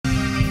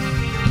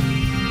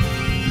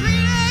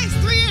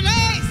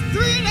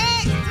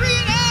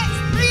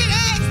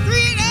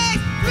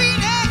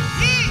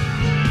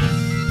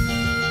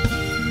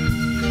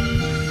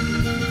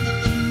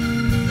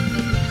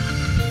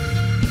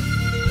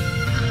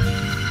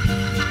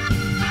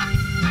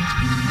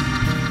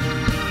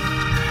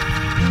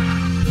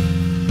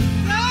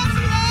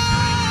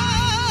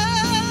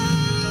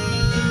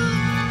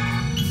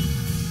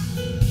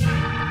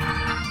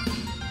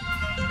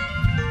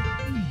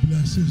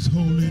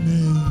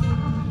name.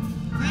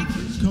 Thank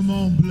you, Jesus. Come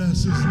on,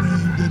 bless his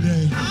name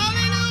today.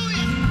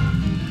 Hallelujah.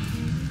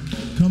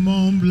 Come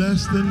on,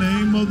 bless the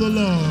name of the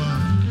Lord.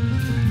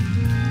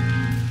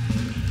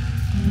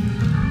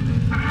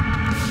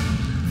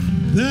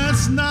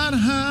 That's not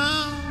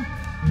how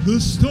the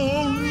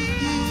story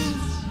is.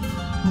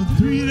 But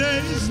 3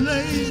 days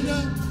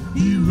later,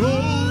 he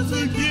rose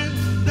again.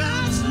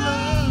 That's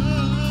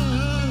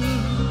love.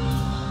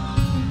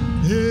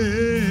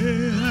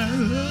 Yeah,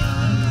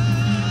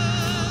 love.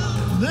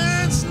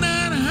 That's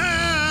not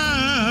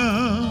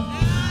how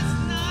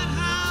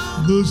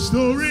the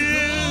story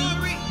is.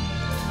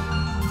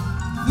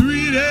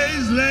 3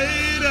 days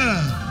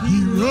later,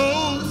 he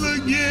rose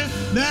again.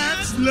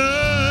 That's love.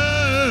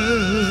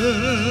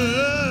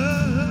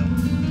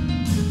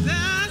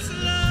 That's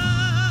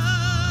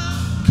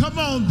love. Come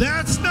on,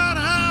 that's not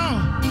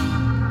how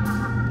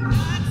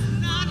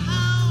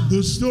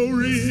the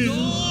story is.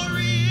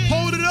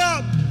 Hold it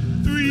up.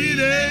 3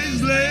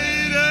 days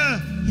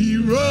later, he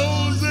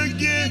rose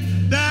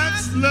again.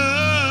 That's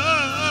love.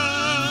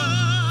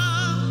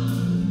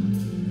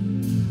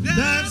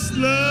 That's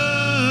love.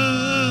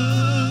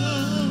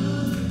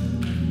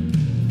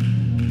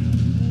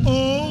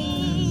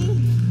 Oh,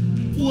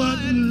 what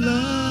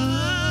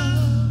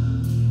love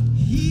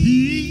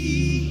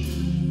he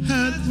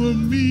had for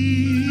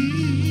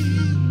me,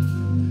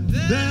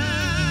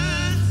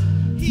 that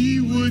he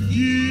would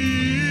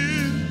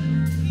give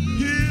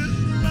his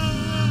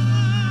life.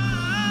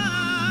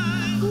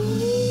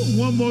 Ooh,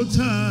 one more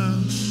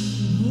time.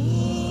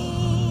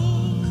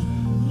 Oh,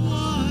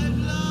 what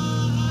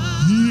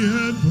love He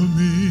had for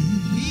me,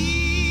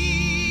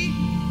 he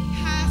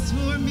has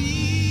for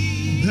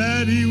me,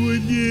 that he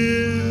would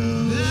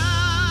give,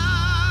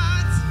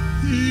 that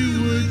he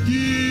would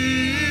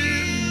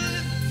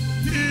give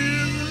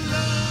his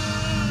life.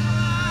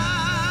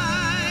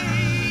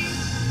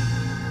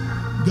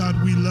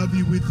 God, we love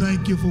you. We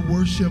thank you for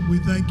worship. We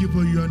thank you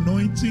for your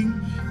anointing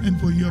and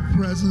for your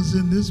presence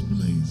in this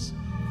place.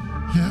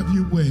 Have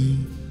your way.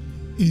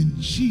 In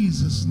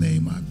Jesus'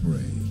 name I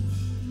pray.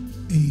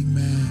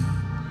 Amen.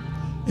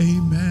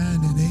 Amen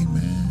and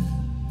amen.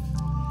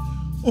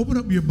 Open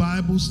up your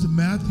Bibles to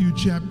Matthew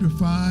chapter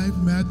 5.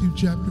 Matthew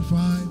chapter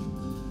 5.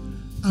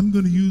 I'm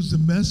going to use the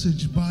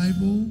Message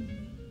Bible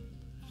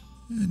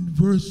and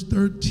verse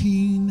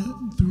 13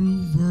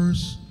 through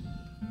verse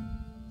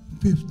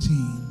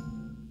 15.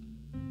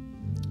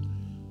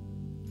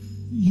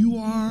 You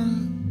are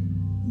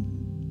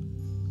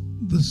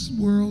this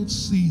world's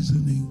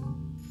seasoning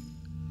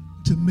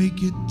to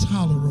make it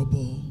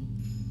tolerable.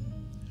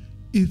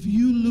 If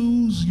you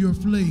lose your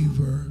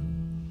flavor,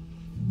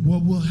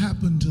 what will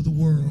happen to the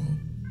world?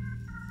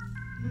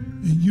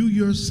 And you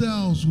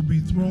yourselves will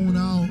be thrown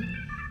out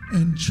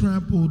and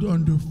trampled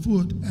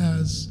underfoot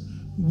as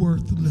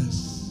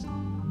worthless.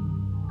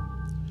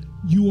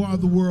 You are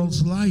the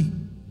world's light,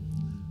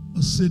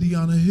 a city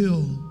on a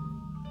hill,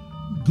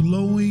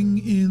 glowing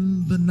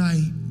in the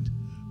night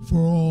for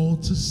all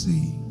to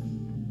see.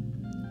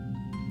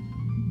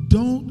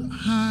 Don't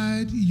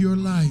hide your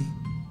light,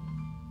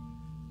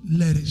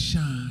 let it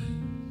shine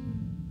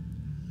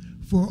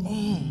for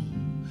all.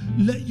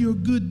 Let your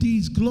good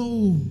deeds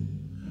glow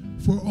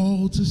for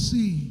all to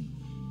see,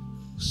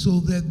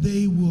 so that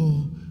they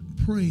will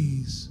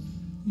praise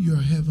your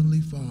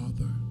heavenly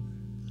Father.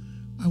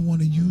 I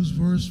want to use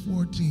verse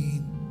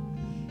 14.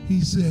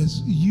 He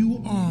says,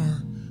 you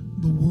are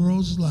the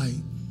world's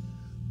light,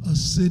 a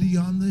city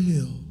on the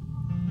hill,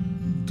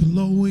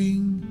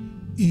 glowing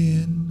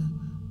in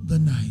the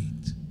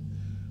night.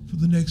 For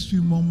the next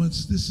few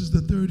moments, this is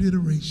the third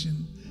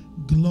iteration,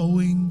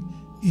 glowing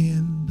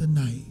in the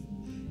night.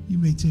 You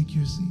may take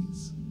your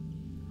seats.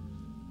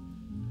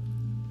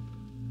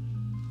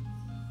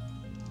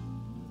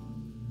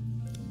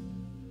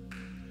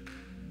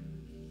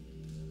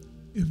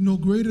 If no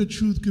greater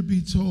truth could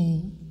be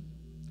told,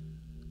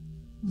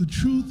 the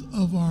truth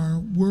of our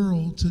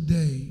world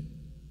today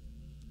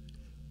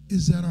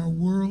is that our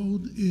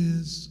world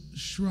is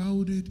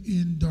shrouded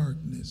in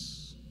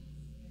darkness.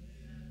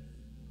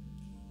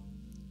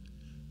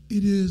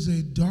 It is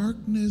a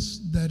darkness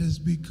that has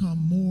become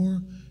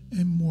more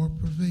and more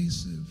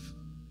pervasive.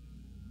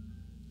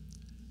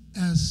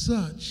 As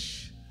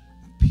such,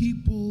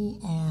 people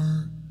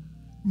are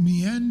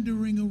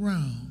meandering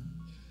around,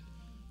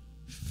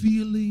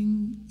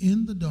 feeling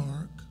in the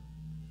dark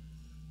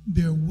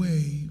their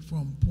way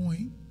from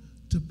point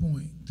to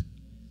point.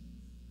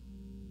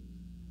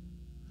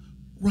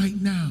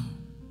 Right now,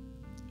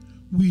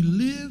 we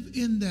live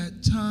in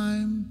that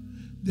time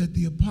that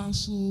the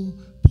Apostle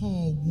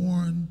Paul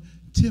warned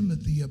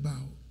Timothy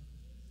about.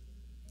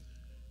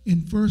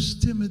 In 1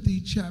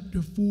 Timothy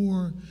chapter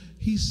 4,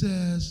 he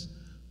says,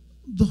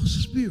 the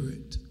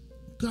Spirit,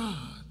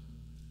 God,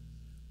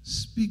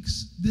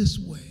 speaks this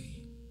way,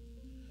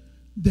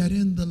 that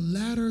in the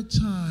latter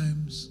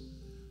times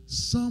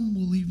some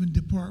will even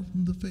depart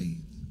from the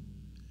faith,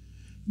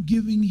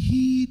 giving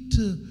heed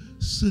to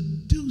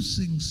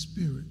seducing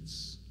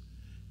spirits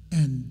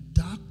and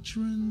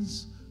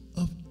doctrines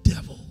of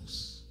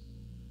devils,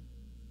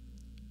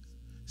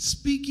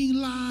 speaking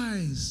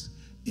lies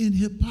in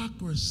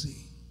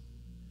hypocrisy,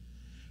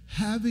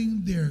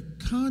 having their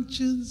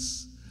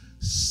conscience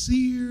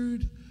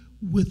seared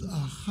with a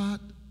hot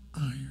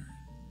iron.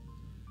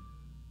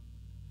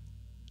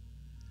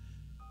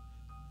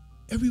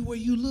 Everywhere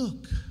you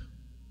look,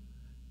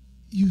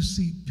 you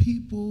see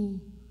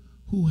people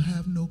who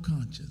have no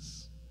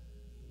conscience,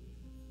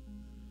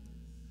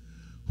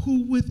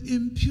 who with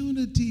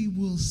impunity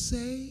will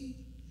say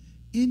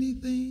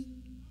anything.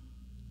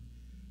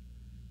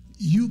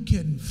 You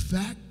can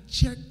fact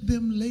check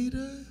them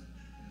later,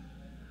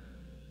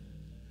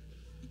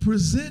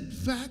 present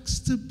facts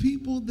to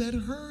people that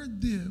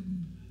heard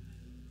them,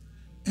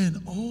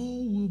 and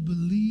all will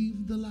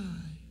believe the lie.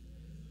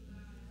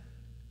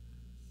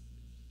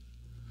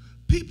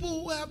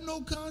 People who have no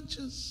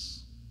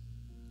conscience,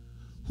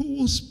 who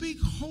will speak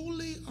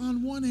wholly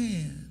on one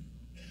hand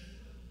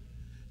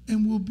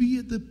and will be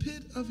at the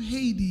pit of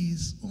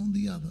Hades on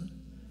the other,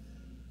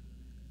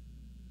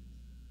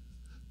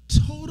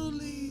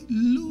 totally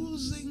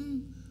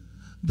losing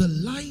the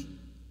light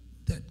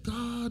that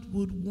God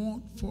would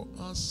want for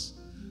us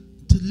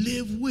to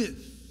live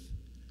with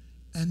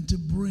and to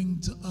bring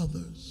to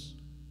others.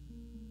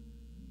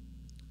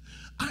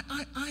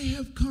 I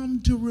have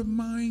come to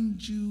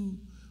remind you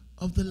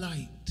of the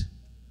light.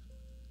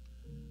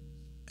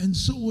 And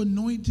so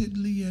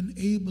anointedly and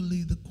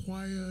ably the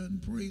choir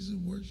and praise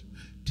and worship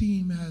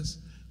team has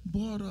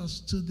brought us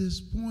to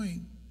this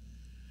point,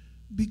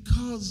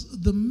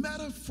 because the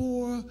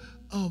metaphor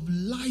of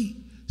light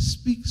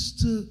speaks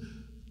to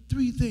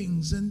three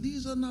things. And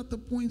these are not the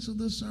points of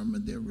the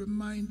sermon, they're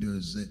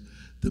reminders that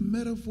the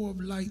metaphor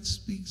of light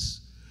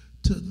speaks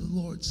to the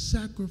Lord's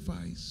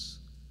sacrifice,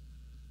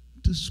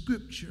 to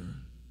scripture,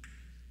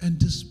 and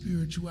to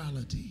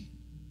spirituality.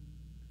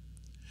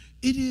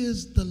 It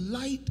is the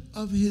light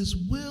of his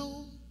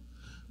will,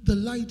 the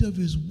light of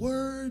his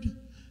word,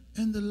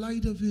 and the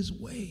light of his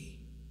way.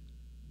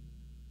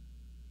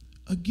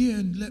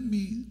 Again, let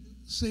me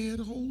say it,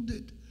 hold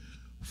it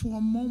for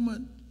a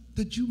moment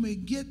that you may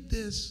get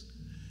this.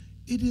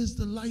 It is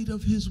the light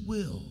of his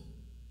will.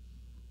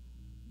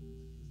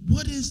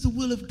 What is the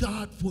will of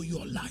God for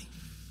your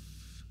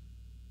life?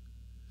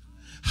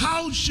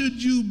 How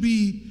should you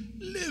be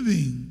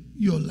living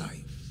your life?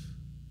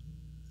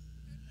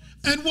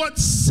 And what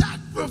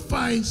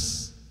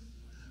sacrifice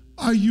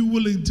are you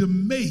willing to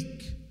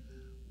make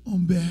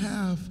on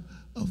behalf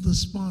of the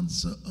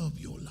sponsor of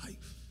your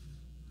life?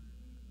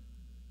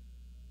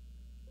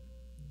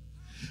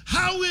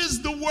 How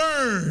is the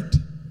word,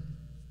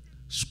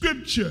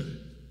 scripture,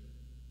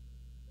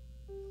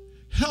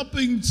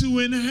 helping to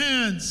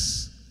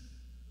enhance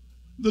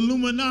the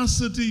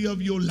luminosity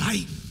of your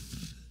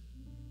life?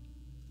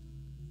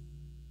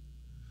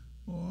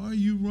 Or are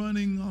you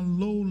running on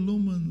low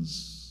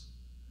lumens,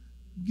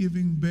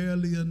 giving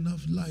barely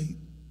enough light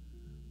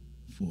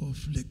for a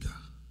flicker?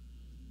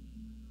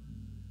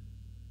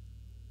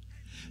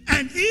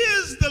 And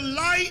is the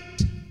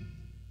light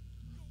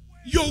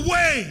your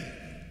way?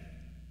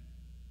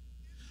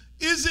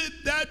 Is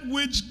it that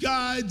which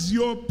guides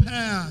your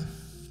path?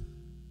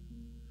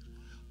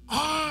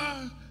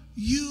 Are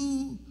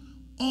you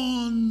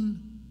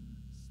on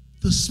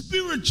the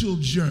spiritual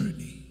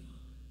journey?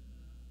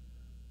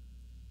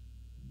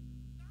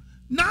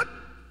 Not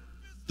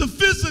the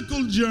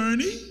physical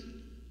journey.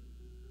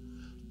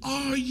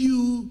 Are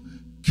you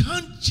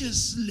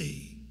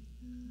consciously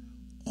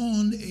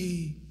on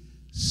a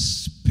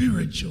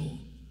spiritual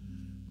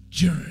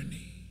journey?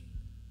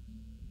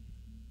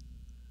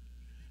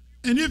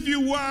 And if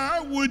you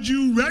are, would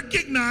you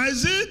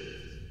recognize it?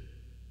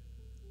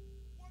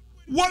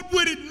 What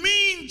would it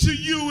mean to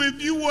you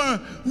if you were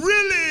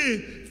really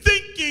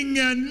thinking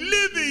and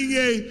living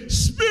a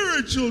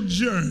spiritual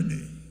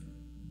journey?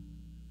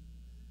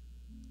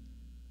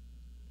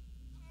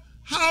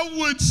 How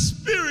would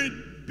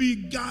spirit be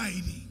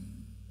guiding?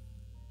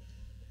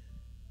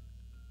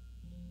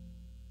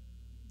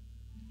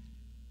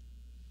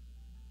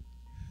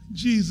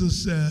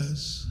 Jesus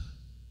says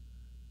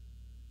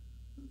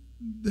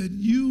that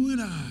you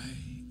and I,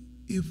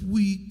 if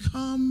we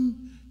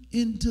come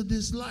into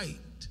this light,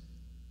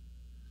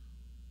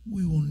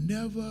 we will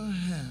never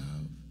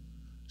have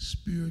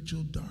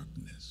spiritual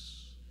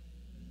darkness.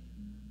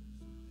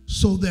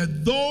 So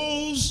that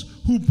those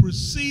who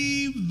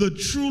perceive the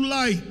true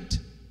light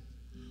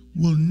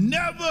will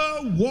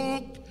never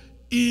walk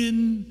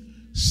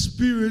in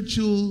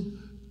spiritual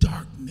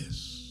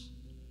darkness.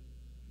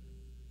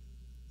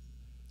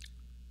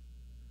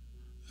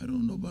 I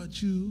don't know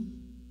about you,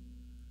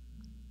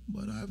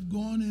 but I've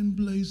gone in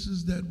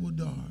places that were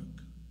dark,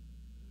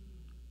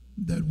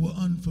 that were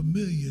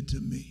unfamiliar to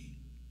me.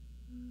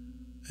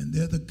 And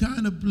they're the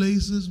kind of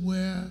places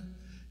where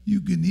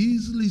you can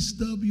easily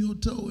stub your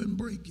toe and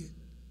break it.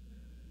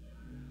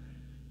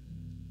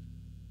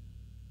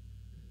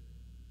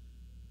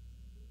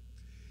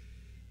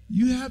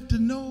 You have to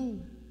know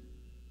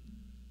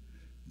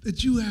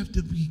that you have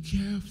to be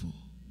careful.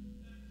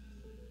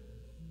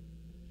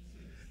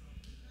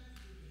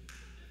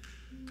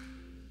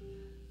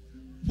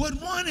 What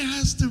one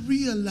has to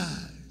realize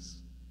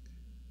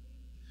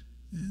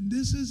And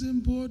this is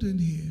important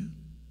here.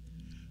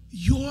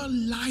 Your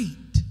light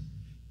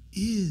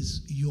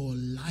is your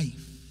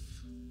life.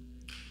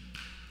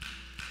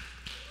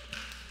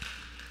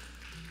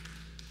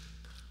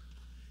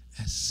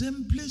 As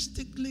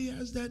simplistically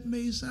as that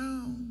may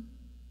sound,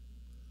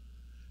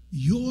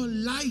 your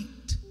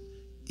light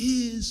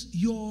is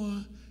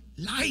your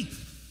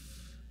life.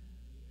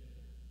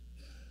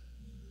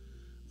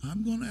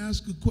 I'm going to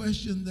ask a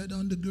question that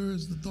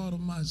undergirds the thought of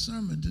my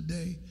sermon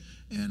today,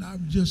 and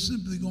I'm just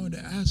simply going to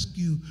ask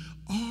you,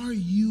 are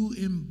you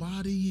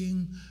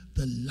embodying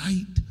the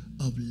light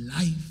of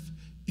life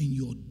in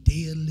your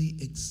daily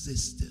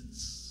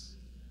existence?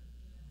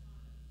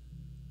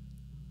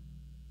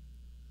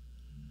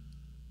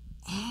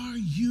 Are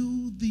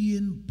you the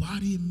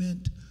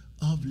embodiment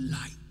of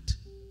light?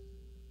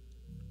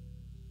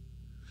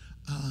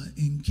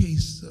 In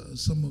case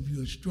some of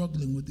you are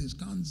struggling with this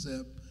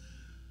concept,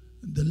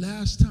 the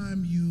last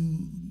time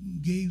you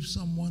gave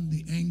someone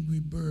the angry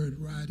bird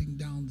riding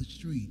down the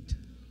street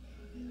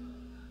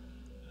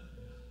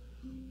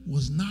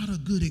was not a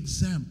good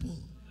example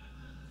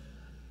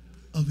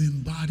of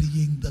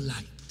embodying the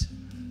light.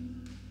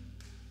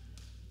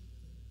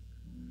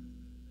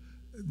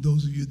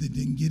 Those of you that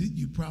didn't get it,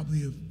 you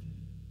probably have.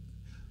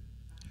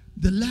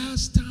 The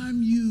last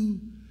time you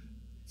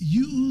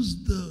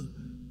used the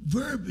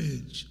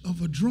verbiage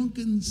of a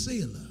drunken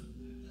sailor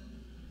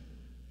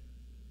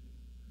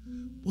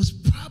was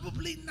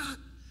probably not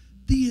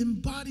the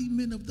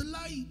embodiment of the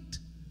light.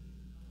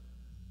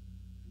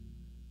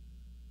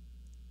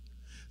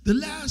 The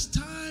last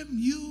time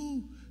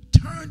you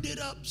turned it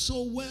up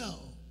so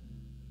well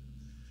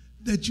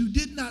that you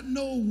did not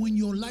know when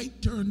your light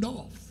turned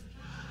off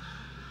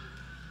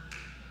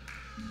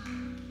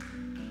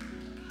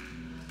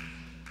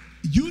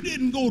you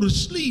didn't go to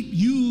sleep,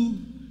 you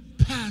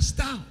passed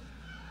out.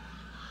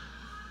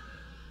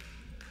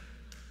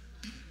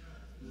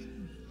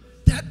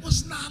 That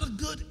was not a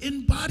good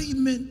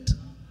embodiment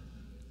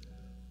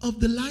of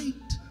the light.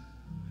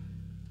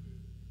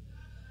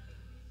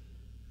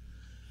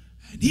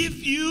 And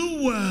if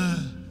you were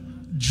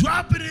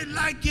dropping it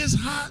like it's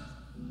hot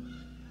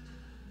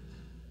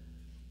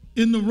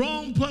in the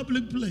wrong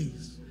public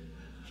place,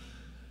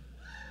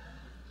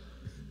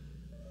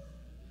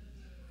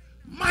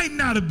 might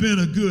not have been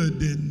a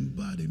good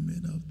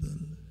embodiment of the.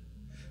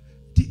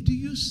 Do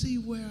you see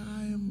where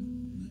I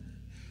am?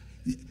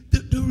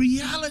 The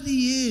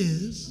reality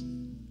is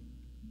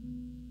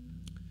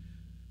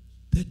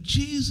that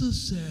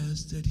Jesus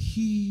says that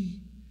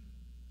he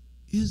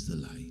is the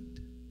light,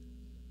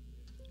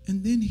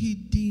 and then he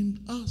deemed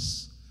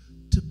us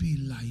to be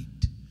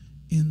light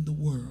in the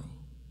world.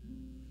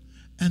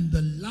 And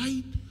the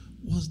light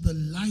was the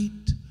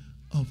light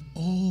of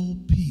all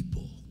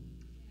people.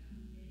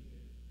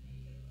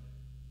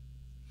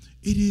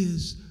 It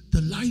is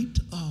the light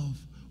of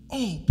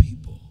all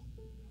people,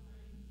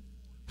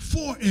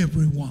 for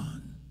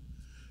everyone,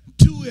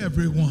 to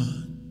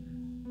everyone.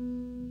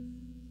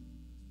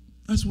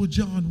 That's what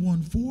John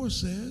 1:4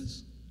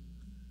 says.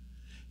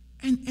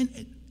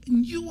 And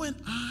you and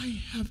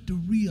I have to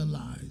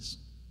realize,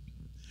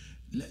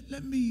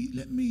 let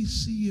me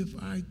see if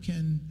I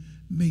can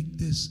make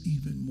this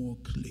even more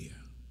clear,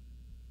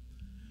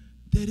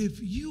 that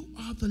if you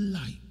are the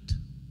light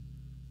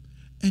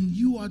and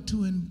you are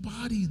to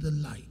embody the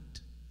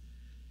light,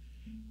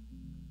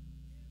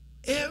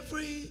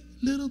 every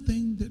little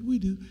thing that we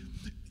do,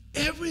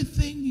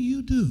 everything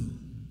you do,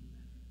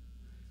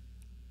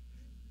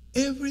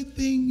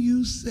 everything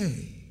you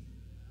say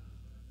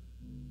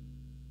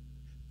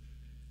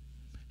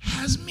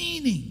has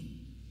meaning.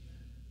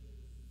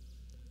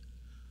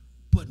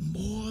 But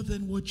more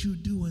than what you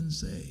do and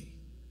say,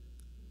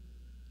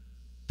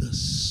 the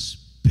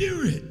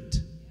spirit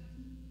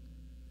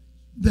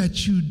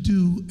that you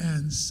do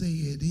and say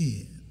it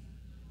in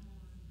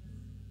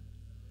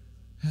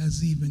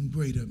has even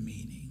greater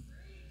meaning.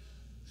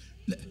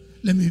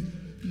 Let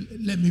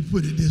me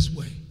put it this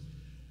way.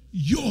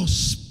 Your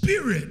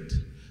spirit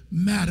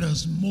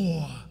matters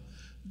more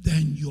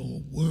than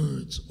your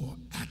words or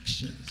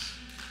actions.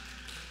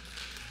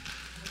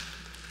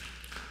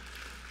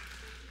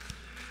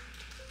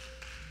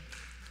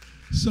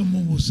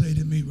 Someone will say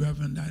to me,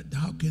 Reverend,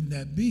 how can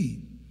that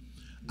be?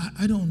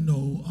 I don't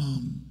know.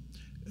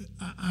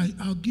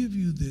 I'll give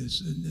you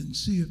this and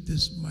see if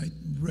this might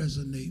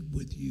resonate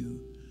with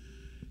you.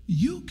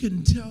 You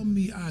can tell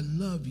me I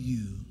love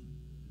you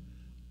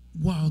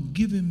while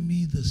giving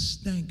me the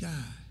stank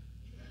eye.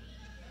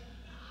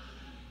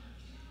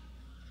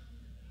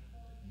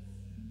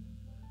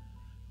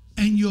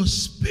 And your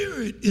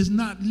spirit is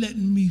not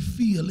letting me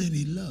feel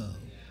any love.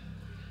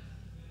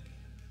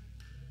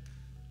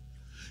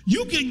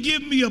 You can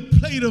give me a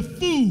plate of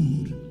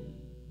food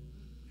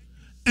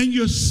and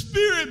your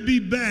spirit be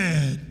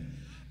bad,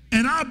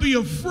 and I'll be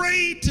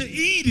afraid to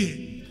eat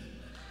it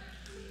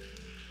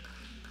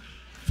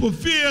for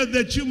fear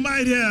that you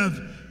might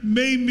have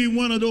made me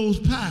one of those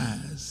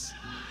pies.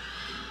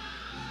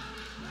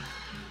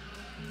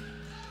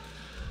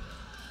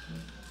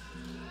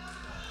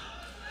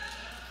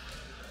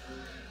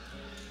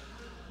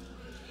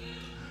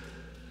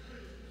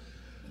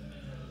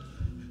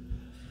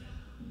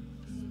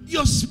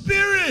 your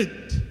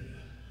spirit.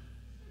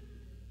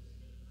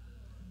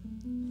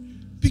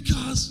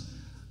 Because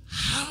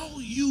how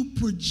you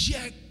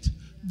project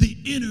the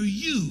inner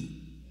you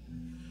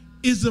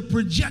is a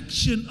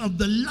projection of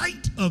the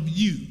light of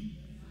you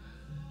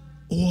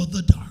or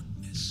the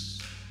darkness.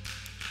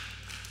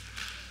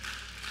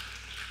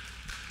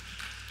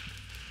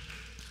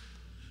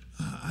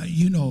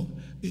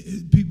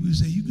 People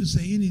say, you can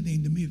say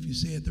anything to me if you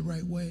say it the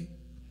right way.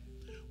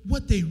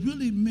 What they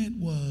really meant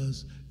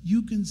was,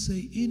 you can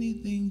say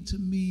anything to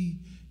me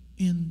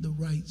in the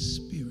right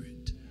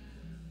spirit.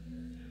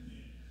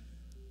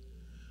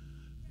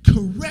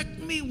 Correct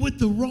me with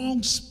the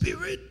wrong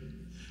spirit,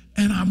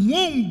 and I'm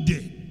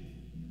wounded.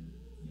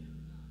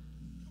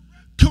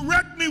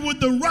 Correct me with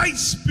the right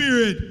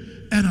spirit,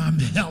 and I'm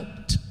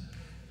helped.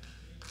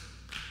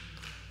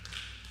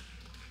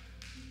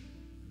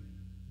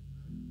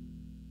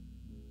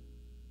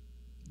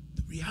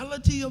 The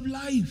reality of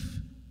life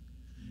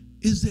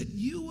is that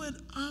you and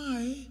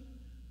I,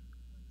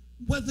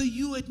 whether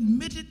you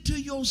admit it to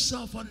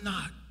yourself or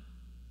not,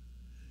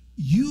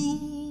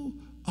 you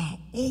are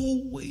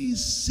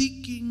always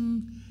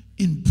seeking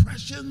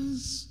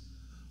impressions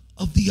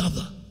of the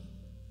other.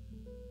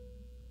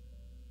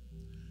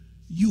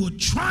 You are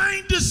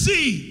trying to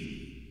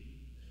see,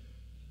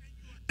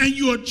 and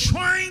you are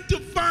trying to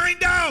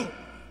find out,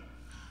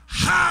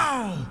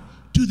 how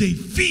do they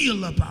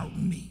feel about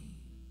me?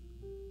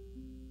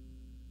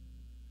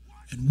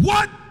 And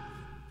what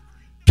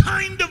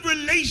kind of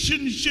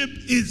relationship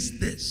is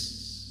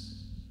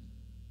this?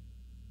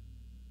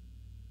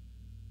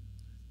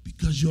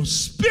 Because your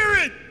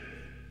spirit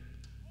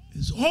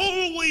is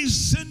always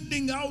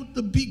sending out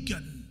the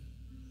beacon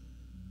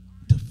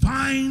to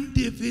find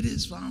if it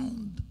is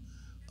found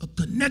a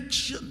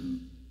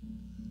connection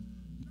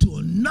to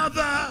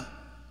another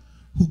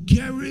who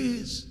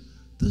carries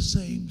the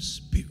same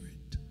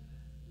spirit.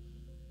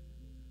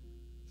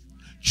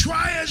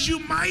 Try as you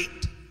might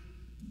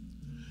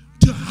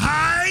to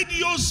hide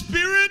your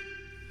spirit,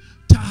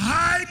 to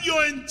hide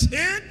your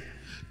intent,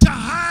 to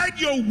hide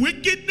your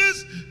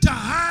wickedness, to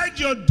hide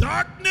your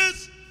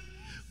darkness.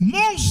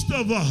 Most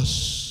of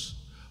us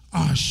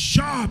are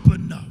sharp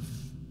enough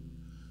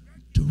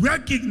to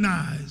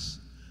recognize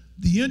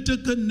the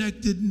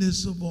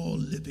interconnectedness of all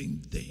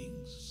living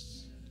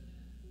things,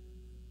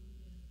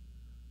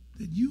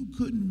 that you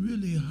couldn't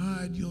really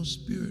hide your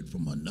spirit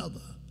from another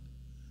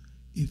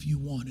if you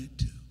wanted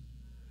to.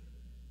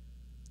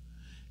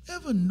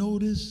 Ever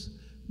notice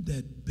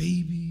that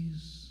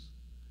babies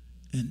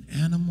and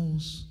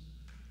animals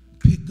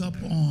pick up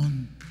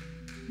on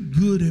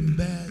good and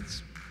bad?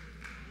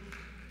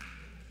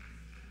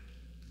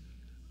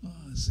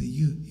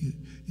 See,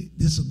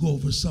 this will go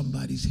over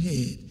somebody's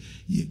head.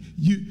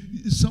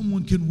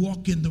 Someone can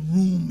walk in the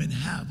room and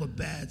have a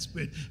bad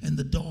spirit, and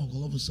the dog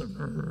all of a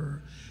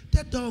sudden,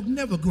 that dog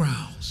never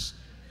growls.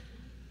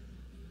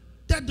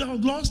 That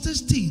dog lost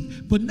his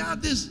teeth, but now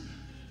this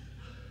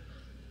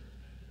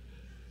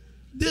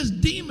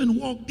demon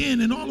walked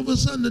in, and all of a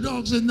sudden the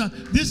dog says, "No,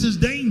 this is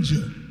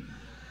danger."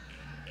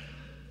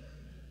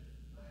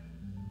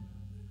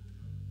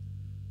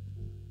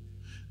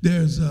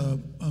 There's a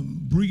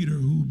breeder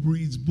who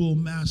breeds bull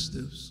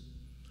mastiffs.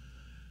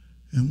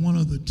 And one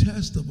of the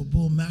tests of a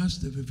bull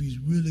mastiff, if he's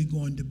really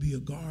going to be a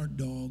guard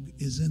dog,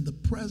 is in the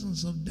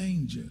presence of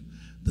danger.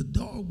 The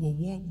dog will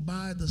walk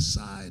by the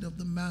side of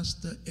the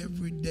master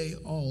every day,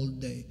 all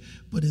day.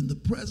 But in the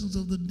presence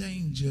of the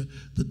danger,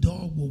 the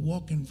dog will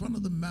walk in front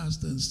of the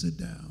master and sit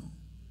down.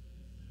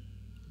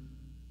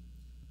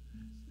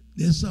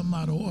 There's something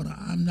out of order.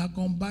 I'm not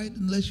going to bite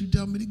unless you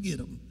tell me to get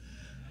him.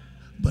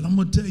 But I'm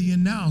going to tell you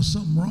now,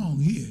 something wrong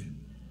here.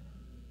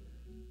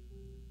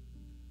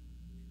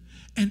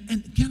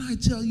 And can I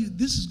tell you,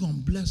 this is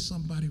going to bless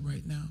somebody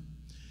right now.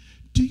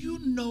 Do you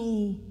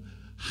know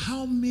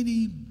how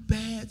many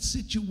bad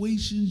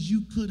situations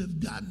you could have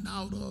gotten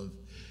out of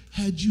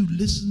had you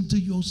listened to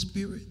your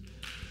spirit?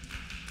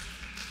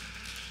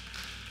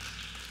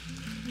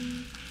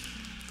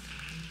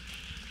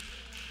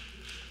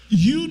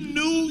 You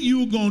knew you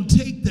were going to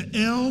take the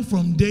L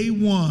from day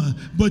one,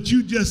 but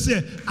you just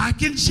said, I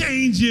can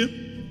change him.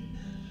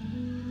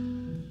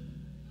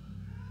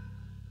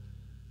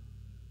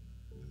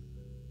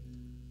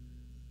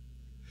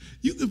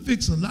 You can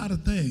fix a lot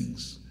of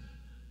things,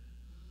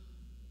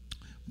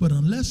 but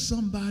unless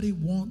somebody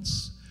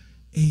wants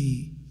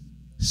a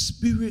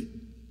spirit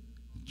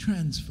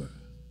transfer,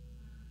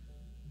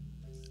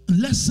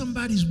 unless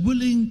somebody's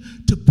willing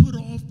to put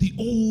off the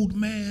old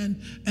man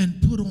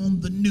and put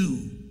on the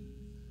new,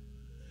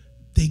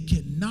 they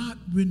cannot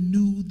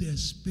renew their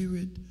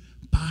spirit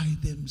by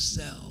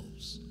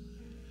themselves.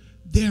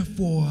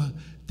 Therefore,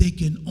 they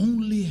can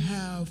only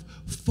have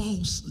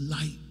false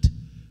light,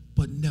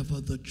 but never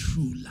the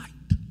true light.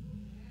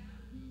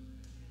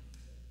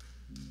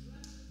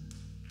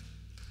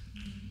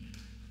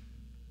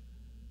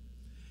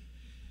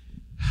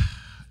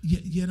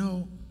 You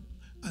know,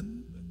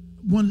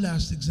 one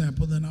last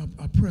example, then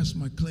I'll press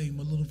my claim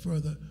a little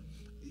further.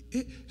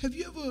 Have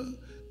you ever,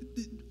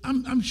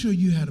 I'm sure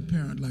you had a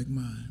parent like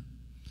mine.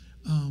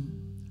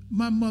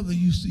 My mother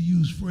used to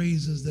use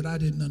phrases that I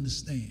didn't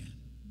understand.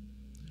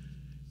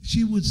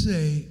 She would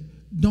say,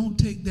 "Don't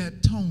take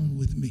that tone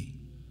with me."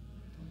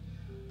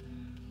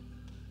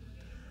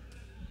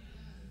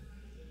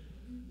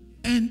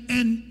 And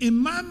in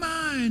my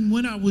mind,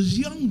 when I was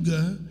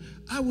younger,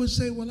 I would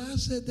say, well, I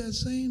said that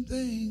same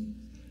thing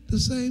the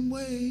same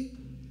way.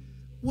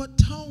 What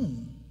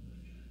tone?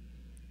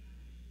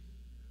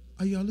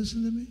 Are y'all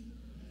listening to me?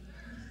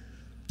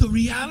 The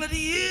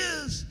reality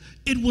is,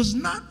 it was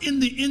not in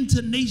the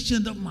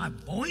intonation of my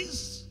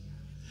voice.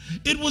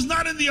 It was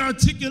not in the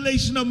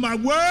articulation of my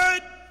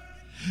word.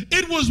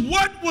 It was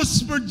what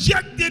was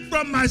projected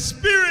from my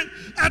spirit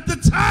at the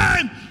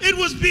time it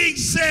was being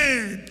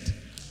said.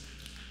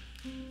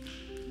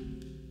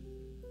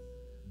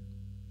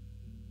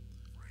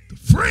 The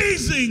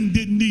phrasing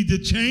didn't need to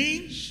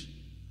change.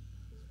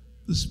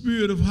 The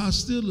spirit of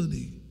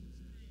hostility,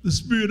 the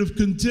spirit of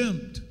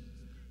contempt,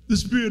 the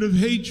spirit of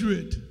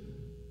hatred,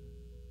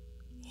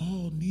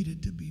 all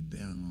needed to be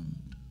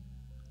bound.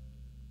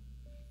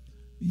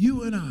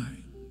 You and I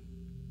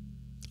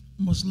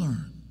must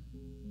learn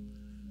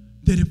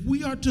that if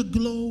we are to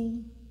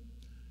glow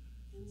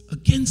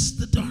against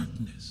the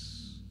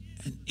darkness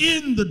and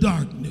in the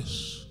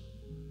darkness,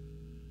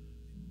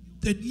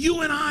 that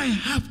you and I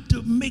have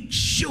to make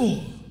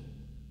sure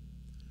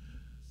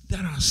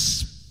that our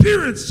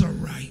spirits are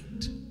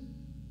right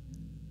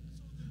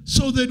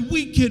so that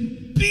we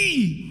can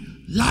be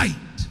light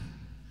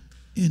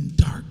in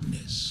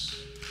darkness.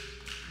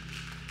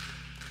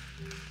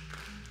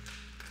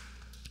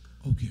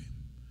 Okay,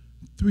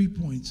 3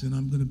 points and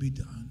I'm going to be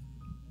done.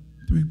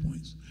 3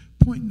 points.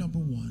 Point number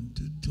one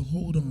to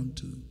hold on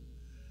to.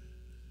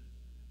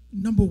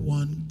 Number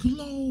one,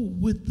 glow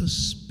with the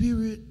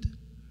spirit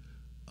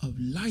of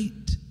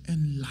light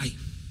and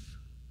life.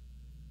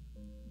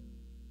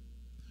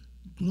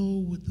 Glow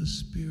with the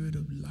spirit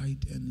of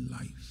light and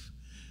life.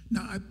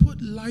 Now, I put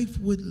life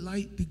with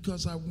light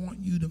because I want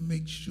you to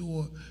make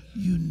sure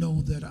you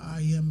know that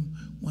I am,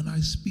 when I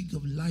speak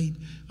of light,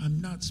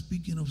 I'm not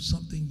speaking of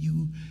something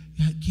you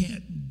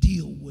can't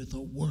deal with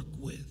or work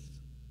with.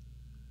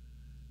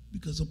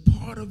 Because a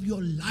part of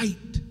your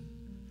light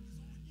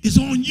is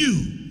on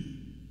you.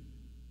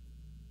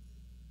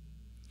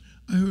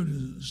 I heard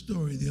a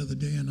story the other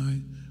day, and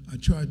I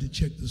tried to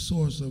check the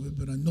source of it,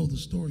 but I know the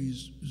story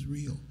is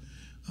real.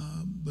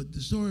 But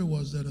the story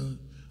was that a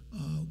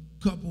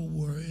couple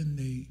were in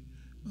a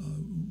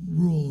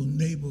rural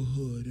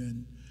neighborhood,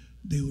 and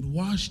they would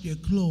wash their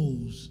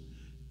clothes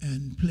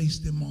and place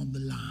them on the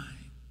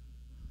line.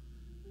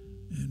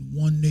 And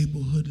one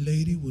neighborhood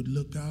lady would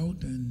look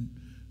out, and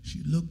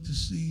she looked to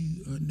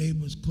see her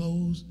neighbor's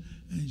clothes,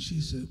 and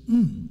she said,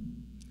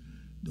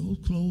 those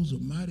clothes are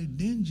mighty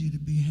dingy to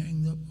be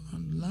hanging up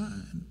on the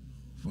line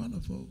in front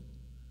of folks.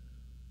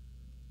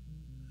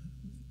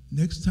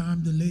 Next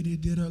time the lady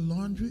did her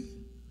laundry,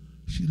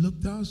 she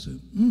looked out and said,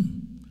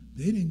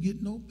 they didn't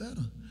get no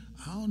better.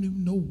 I don't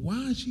even know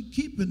why she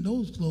keeping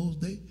those clothes.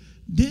 They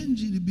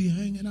dingy to be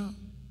hanging out.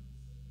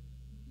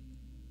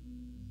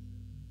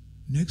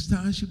 Next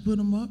time she put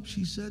them up,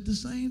 she said the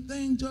same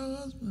thing to her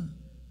husband.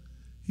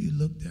 He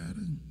looked at her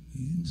and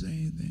he didn't say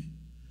anything.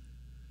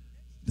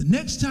 The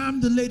next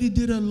time the lady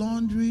did her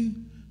laundry,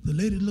 the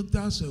lady looked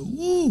out and said,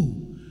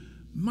 ooh,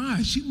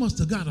 my, she must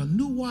have got a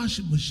new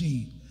washing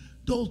machine.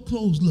 Those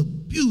clothes look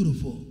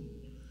beautiful.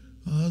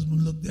 Her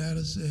husband looked at her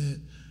and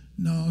said,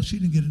 no, she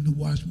didn't get a new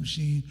washing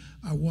machine.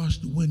 I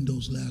washed the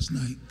windows last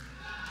night.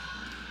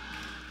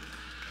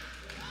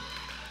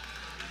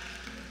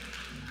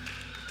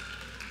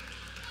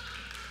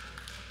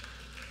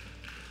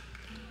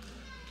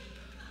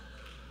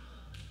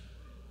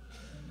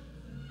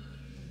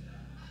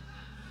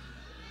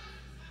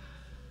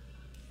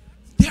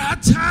 There are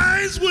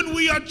times when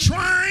we are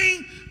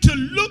trying to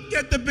look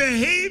at the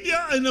behavior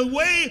and the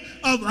way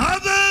of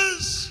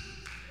others,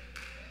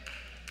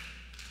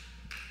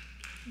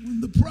 when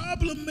the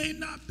problem may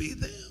not be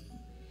them.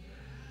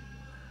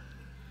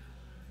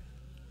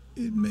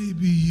 It may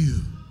be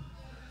you.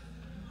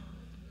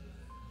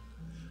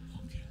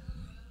 Okay.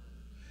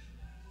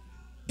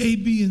 A,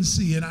 B, and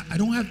C. And I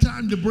don't have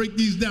time to break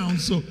these down,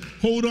 so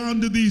hold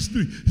on to these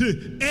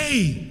three.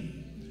 A,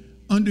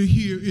 under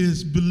here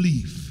is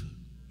belief.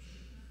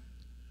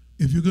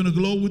 If you're going to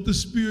glow with the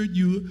Spirit,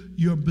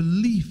 your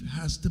belief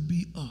has to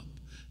be up.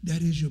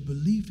 That is your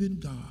belief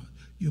in God,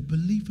 your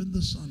belief in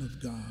the Son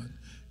of God,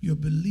 your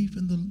belief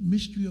in the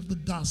mystery of the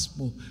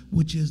gospel,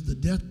 which is the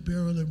death,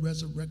 burial, and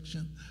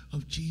resurrection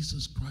of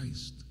Jesus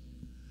Christ,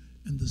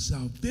 and the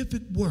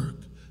salvific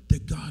work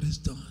that God has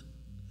done,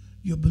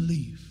 your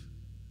belief.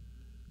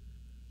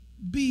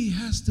 B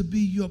has to be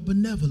your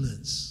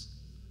benevolence.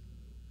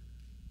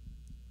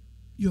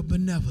 Your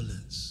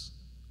benevolence.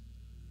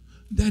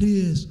 That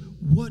is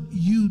what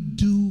you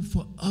do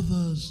for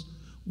others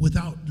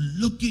without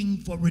looking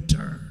for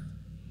return.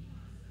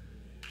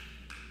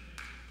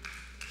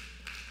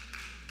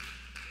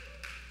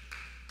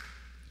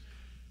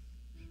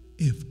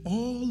 If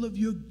all of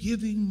your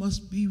giving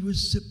must be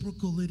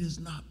reciprocal, it is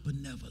not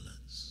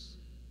benevolence.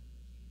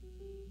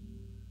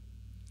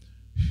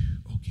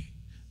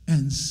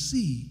 and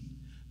see,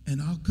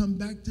 and I'll come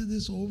back to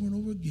this over and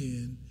over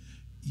again,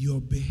 your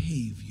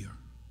behavior.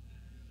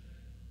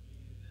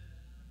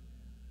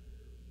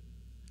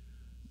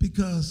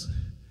 Because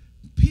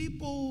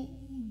people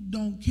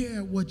don't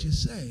care what you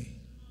say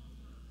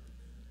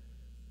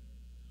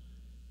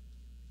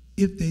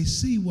if they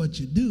see what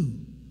you do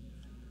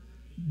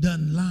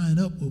doesn't line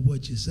up with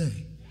what you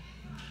say.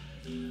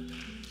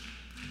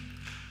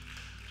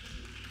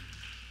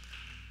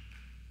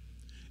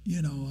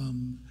 You know,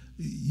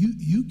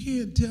 you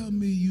can't tell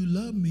me you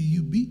love me,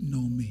 you beating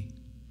on me.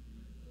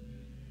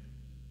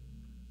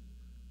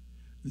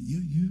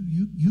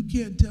 You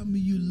can't tell me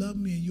you love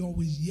me and you're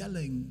always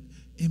yelling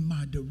in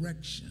my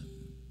direction.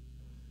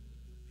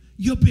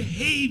 Your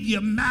behavior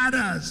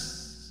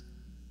matters.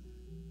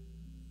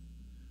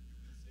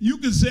 You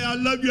can say, I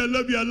love you, I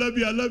love you, I love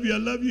you, I love you, I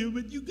love you,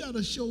 but you got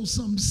to show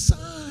some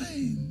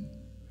sign.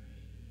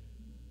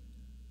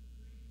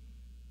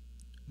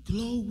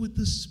 Glow with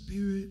the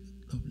spirit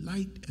of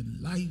light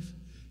and life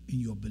in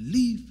your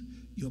belief,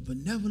 your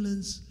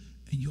benevolence,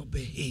 and your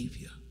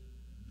behavior.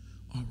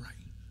 All right.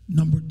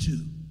 Number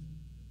two,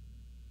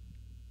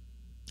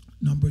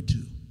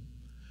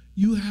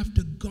 you have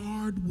to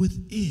guard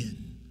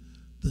within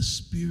the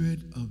spirit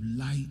of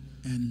light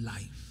and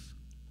life.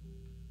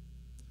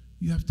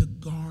 You have to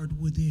guard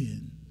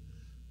within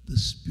the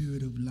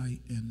spirit of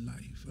light and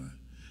life.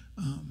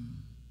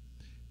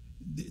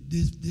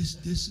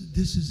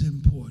 This is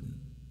important.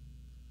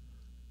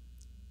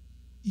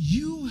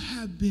 You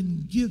have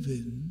been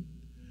given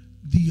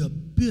the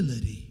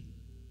ability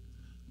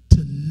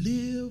to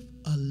live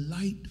a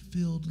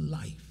light-filled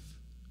life.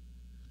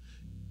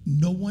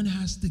 No one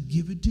has to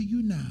give it to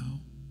you now.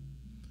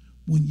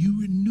 When you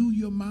renew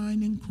your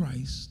mind in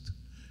Christ,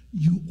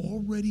 you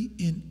already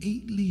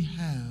innately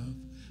have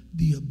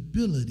the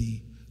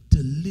ability to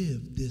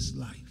live this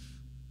life.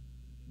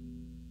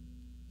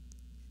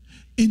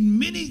 In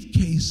many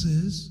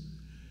cases,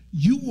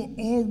 you were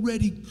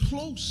already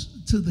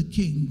close to the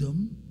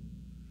kingdom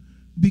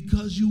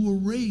because you were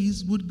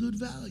raised with good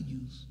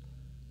values.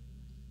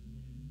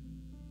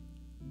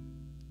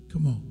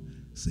 Come on.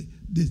 See,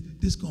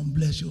 this gonna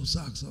bless your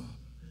socks off.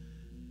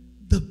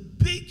 The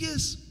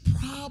biggest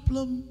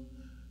problem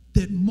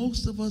that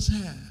most of us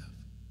have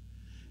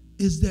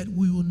is that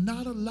we will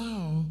not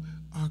allow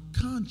our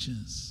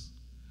conscience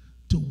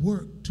to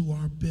work to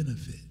our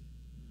benefit.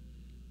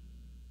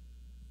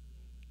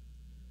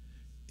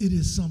 It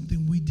is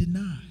something we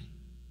deny.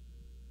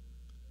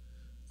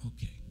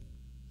 Okay.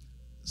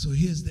 So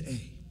here's the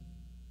A.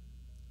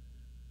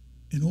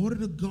 In order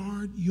to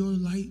guard your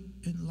light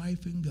and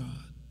life in God,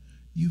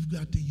 you've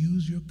got to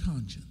use your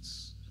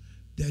conscience.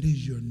 That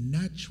is your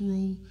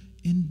natural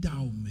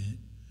endowment,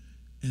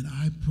 and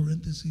I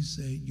parentheses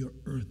say your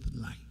earth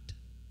light.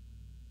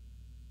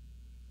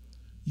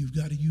 You've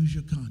got to use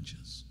your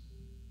conscience.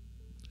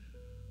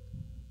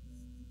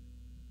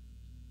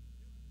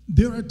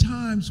 There are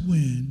times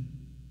when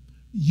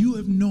you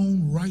have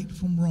known right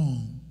from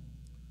wrong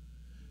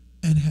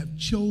and have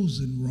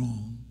chosen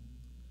wrong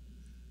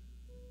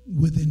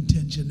with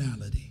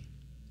intentionality.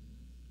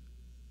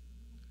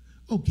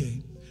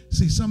 Okay,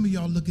 see, some of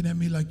y'all looking at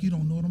me like you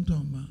don't know what I'm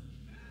talking about.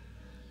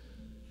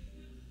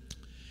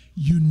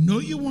 You know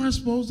you weren't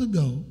supposed to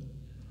go.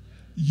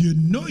 You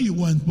know you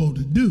weren't supposed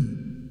to do.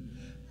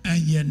 And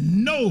you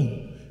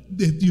know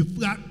that if you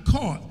got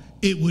caught,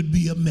 it would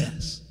be a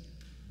mess.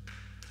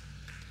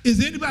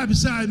 Is anybody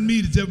beside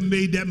me that's ever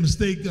made that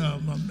mistake,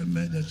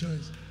 made that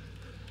choice?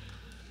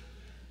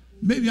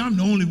 Maybe I'm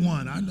the only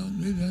one. I know.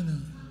 Maybe I know.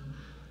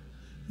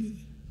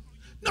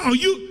 No,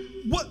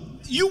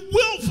 you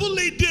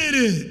willfully did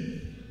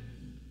it.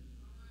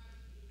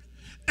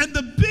 And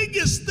the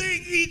biggest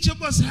thing each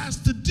of us has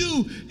to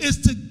do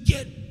is to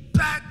get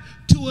back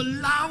to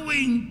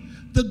allowing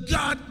the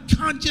God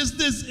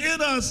consciousness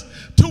in us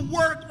to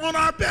work on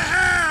our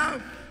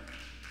behalf.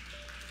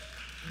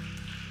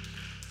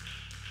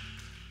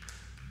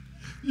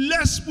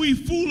 Lest we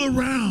fool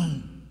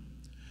around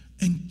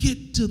and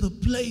get to the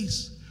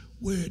place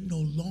where it no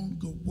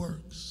longer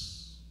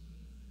works.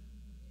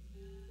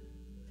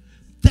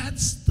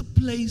 That's the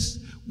place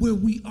where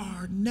we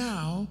are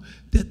now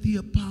that the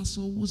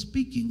apostle was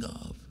speaking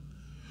of,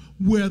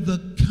 where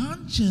the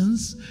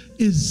conscience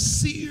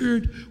is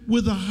seared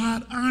with a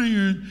hot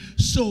iron,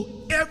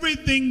 so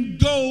everything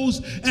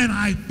goes and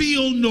I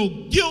feel no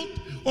guilt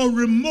or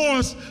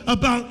remorse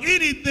about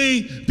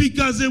anything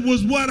because it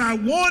was what I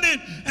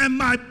wanted, and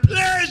my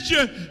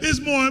pleasure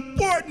is more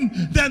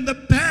important than the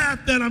path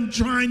that I'm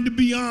trying to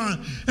be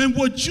on. And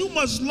what you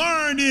must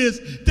learn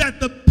is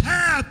that the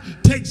path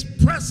takes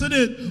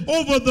precedent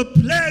over the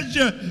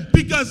pleasure,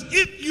 because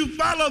if you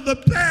follow the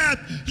path,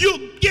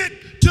 you'll get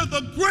to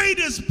the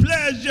greatest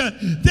pleasure.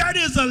 That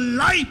is a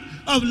life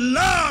of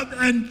love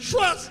and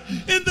trust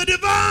in the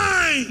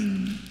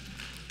divine.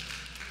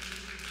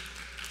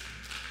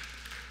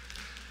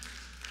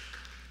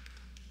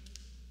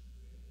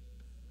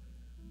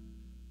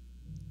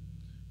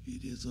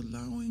 It is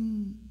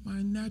allowing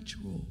my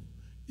natural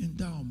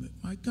endowment,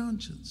 my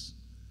conscience,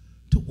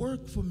 to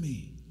work for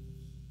me.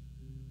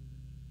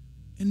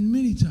 And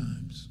many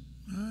times,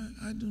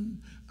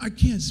 I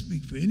can't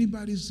speak for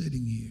anybody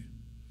sitting here,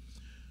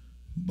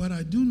 but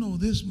I do know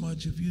this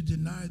much: if you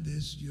deny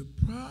this, you're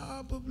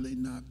probably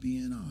not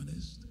being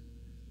honest.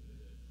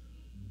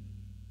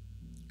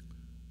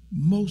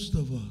 Most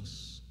of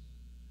us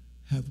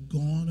have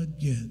gone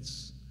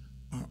against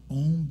our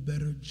own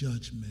better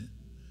judgment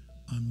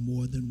on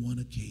more than one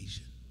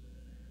occasion.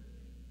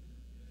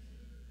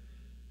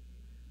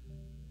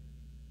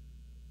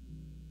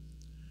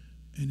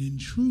 And in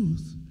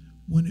truth,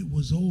 when it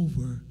was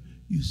over,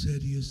 you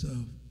said to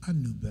yourself, I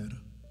knew better.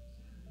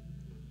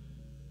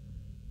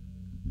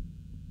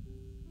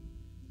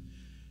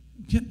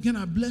 Can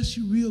I bless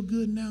you real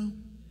good now?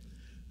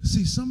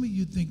 See, some of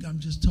you think I'm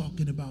just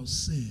talking about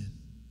sin.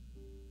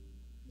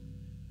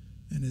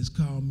 And as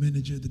Carl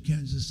Menninger, the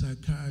Kansas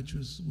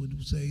psychiatrist,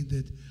 would say,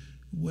 that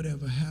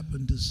whatever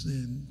happened to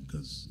sin,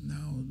 because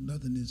now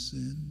nothing is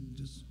sin,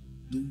 just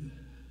do it.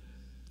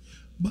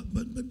 But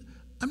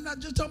I'm not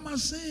just talking about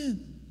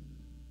sin.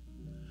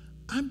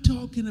 I'm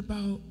talking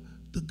about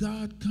the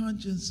God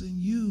conscience in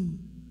you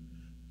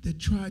that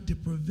tried to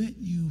prevent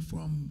you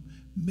from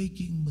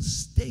making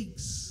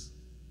mistakes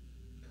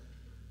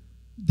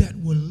that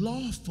were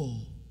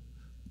lawful,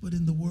 but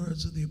in the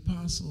words of the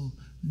apostle,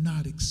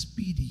 not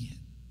expedient.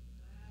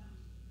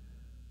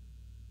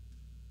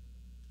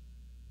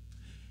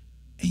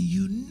 And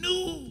you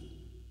knew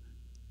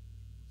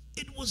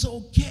it was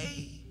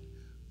okay,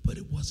 but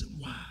it wasn't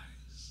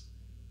wise.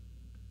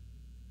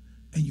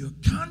 And your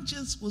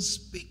conscience was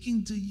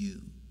speaking to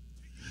you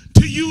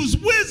to use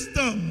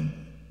wisdom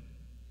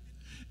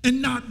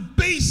and not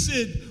base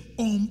it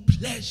on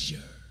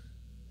pleasure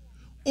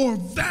or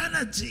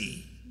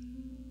vanity.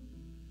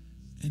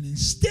 And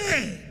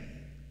instead,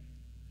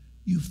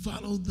 you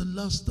followed the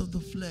lust of the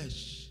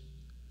flesh,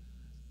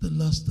 the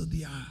lust of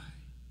the eye,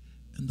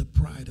 and the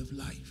pride of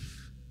life.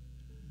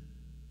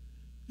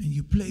 And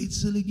you played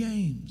silly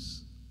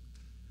games.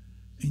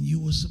 And you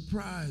were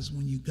surprised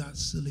when you got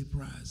silly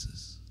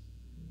prizes.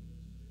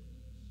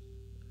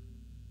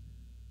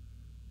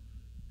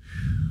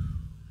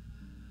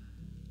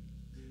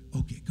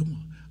 Okay, come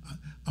on.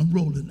 I'm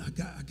rolling. I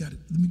got it.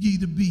 Let me give you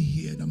the B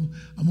here.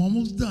 I'm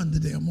almost done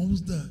today. I'm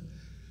almost done.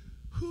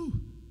 Whew.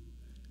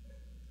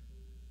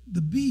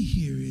 The B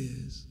here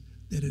is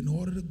that in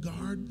order to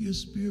guard your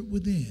spirit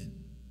within,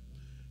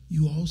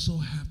 you also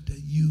have to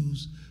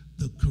use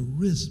the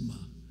charisma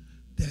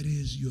that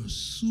is your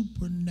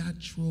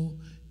supernatural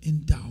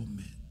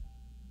endowment.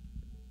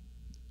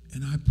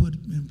 And I put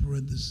in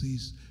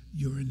parentheses,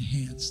 your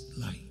enhanced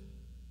light.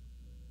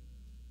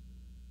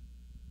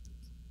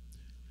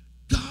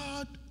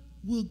 God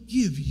will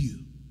give you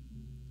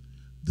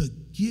the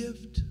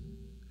gift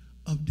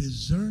of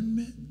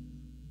discernment,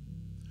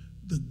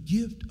 the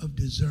gift of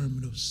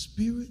discernment of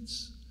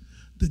spirits,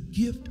 the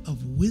gift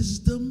of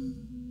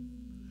wisdom.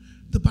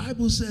 The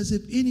Bible says,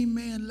 if any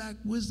man lack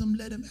wisdom,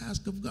 let him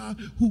ask of God,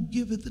 who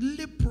giveth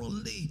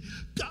liberally.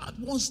 God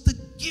wants to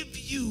give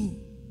you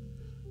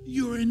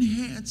your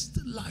enhanced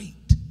light.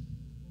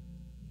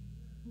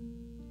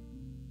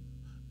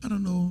 I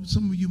don't know,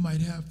 some of you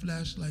might have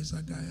flashlights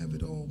like I have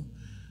at home.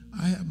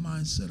 I have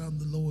mine set on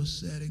the lowest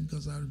setting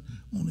because I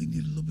only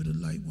need a little bit of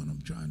light when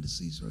I'm trying to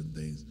see certain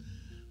things.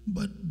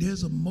 But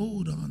there's a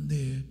mode on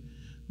there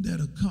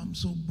that'll come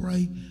so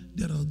bright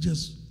that'll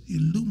just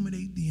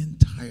illuminate the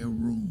entire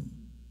room.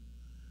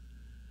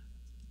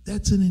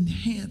 That's an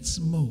enhanced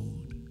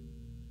mode.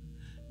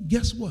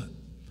 Guess what?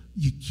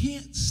 You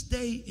can't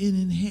stay in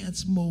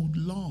enhanced mode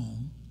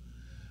long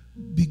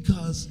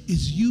because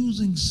it's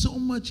using so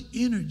much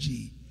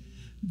energy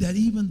that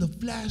even the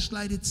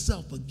flashlight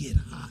itself will get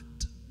hot.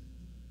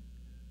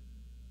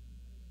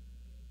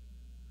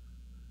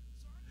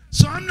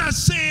 So I'm not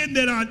saying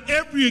that on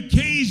every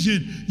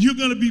occasion you're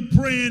going to be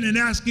praying and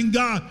asking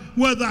God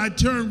whether I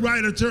turn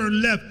right or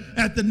turn left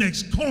at the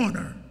next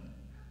corner.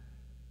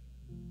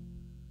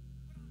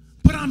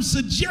 But I'm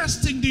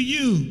suggesting to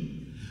you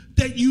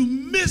that you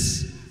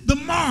miss the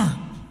mark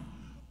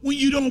when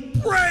you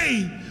don't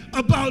pray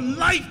about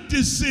life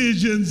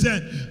decisions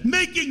and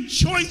making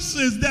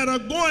choices that are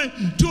going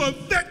to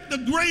affect the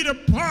greater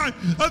part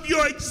of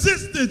your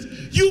existence.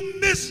 You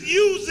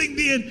misusing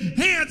the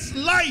enhanced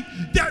light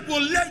that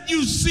will let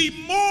you see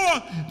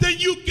more than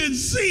you can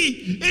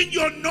see in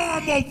your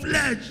normal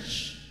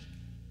flesh.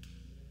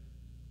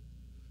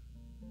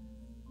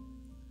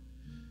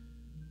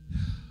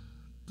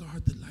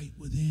 Guard the light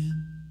within.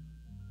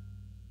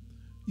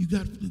 You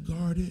got to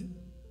guard it.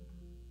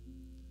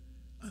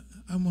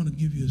 I want to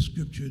give you a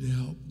scripture to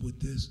help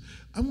with this.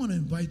 I want to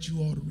invite you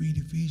all to read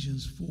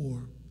Ephesians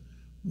 4,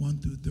 1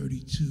 through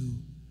 32.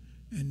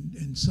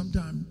 And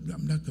sometime,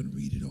 I'm not going to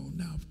read it all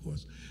now, of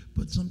course,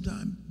 but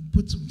sometime,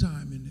 put some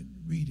time in it,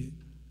 read it.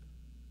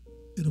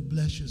 It'll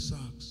bless your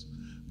socks.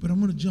 But I'm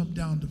going to jump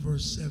down to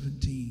verse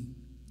 17,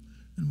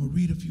 and I'm going to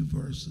read a few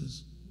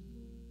verses.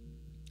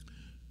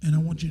 And I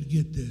want you to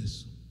get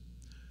this.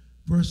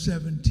 Verse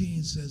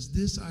 17 says,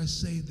 "This I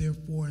say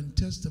therefore and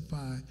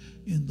testify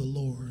in the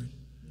Lord,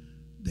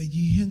 that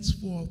ye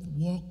henceforth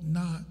walk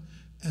not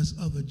as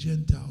other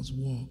Gentiles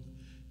walk,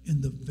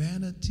 in the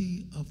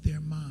vanity of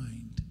their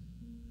mind.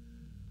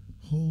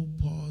 Hold,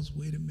 pause,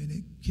 wait a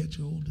minute, catch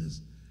hold of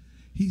this.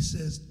 He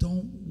says,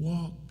 don't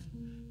walk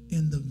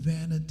in the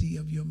vanity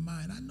of your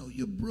mind. I know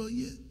you're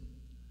brilliant.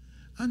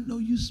 I know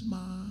you're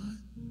smart.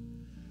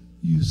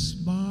 You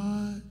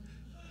smart.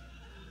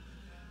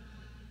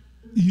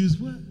 Use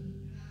what?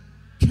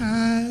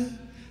 Kind,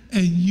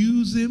 and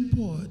use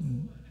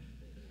important.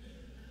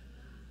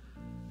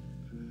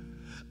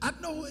 I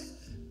know it.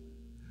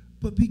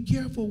 But be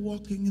careful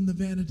walking in the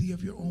vanity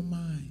of your own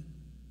mind.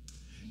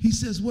 He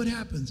says, what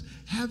happens?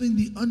 Having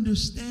the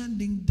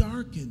understanding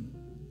darkened.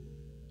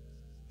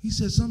 He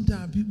says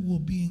sometimes people will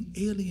be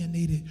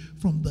alienated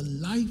from the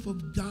life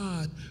of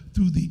God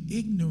through the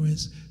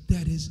ignorance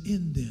that is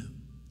in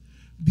them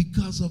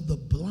because of the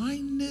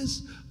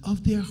blindness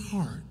of their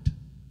heart,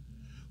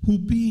 who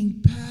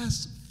being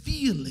past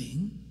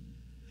feeling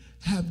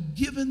have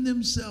given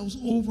themselves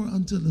over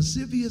unto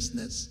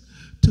lasciviousness,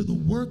 to the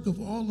work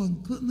of all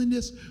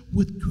uncleanness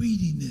with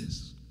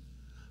greediness.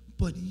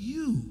 But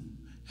you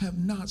have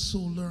not so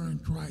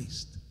learned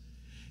Christ.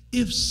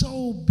 If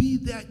so be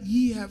that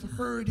ye have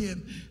heard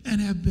him and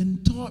have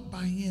been taught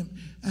by him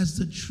as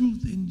the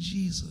truth in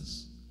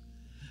Jesus,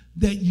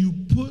 that you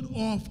put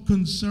off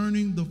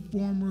concerning the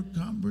former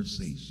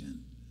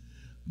conversation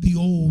the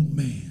old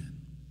man,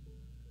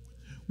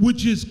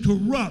 which is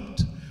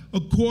corrupt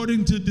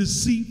according to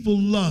deceitful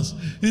lust.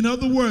 In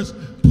other words,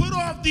 put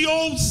off the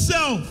old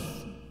self.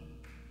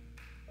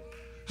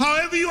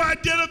 However you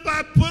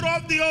identify, put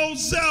off the old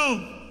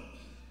self.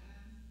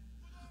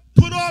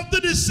 Put off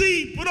the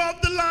deceit, put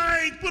off the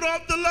lying, put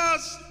off the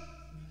lust.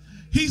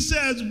 He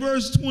says,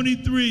 verse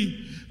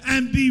 23,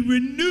 and be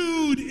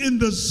renewed in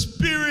the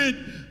spirit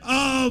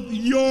of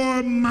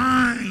your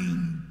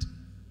mind,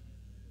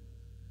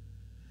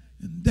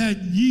 and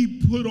that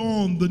ye put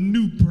on the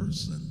new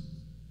person,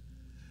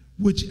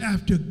 which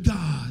after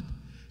God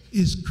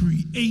is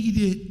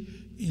created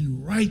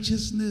in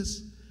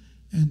righteousness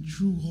and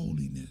true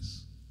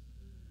holiness.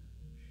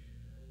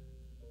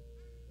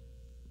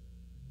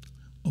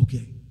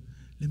 Okay,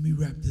 let me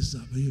wrap this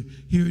up.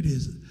 Here it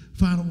is.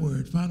 Final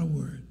word.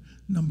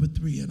 Number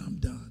 3, and I'm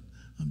done.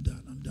 I'm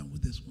done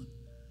with this one.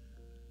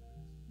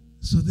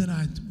 So then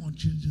I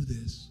want you to do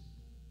this.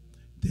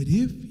 That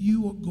if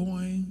you are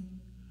going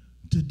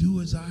to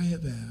do as I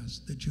have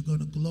asked, that you're going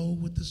to glow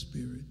with the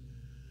Spirit,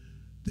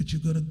 that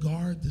you're going to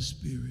guard the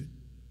Spirit,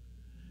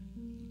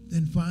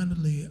 then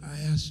finally I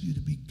ask you to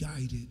be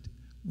guided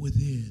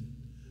within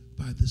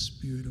by the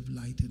Spirit of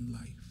light and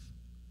life.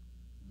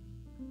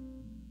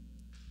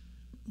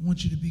 I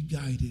want you to be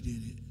guided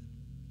in it.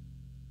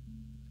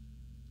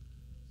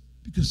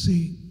 Because,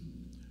 see,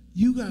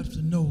 you got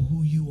to know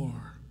who you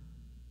are.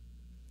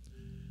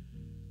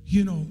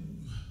 You know,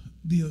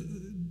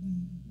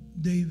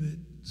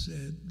 David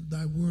said,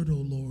 thy word, O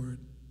Lord,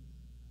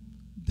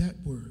 that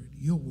word,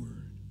 your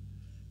word,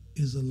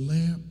 is a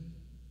lamp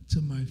to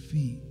my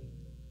feet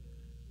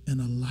and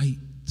a light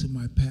to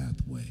my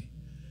pathway.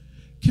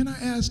 Can I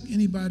ask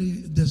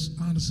anybody that's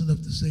honest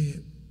enough to say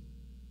it?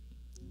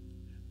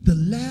 The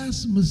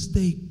last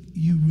mistake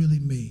you really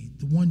made,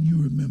 the one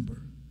you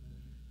remember,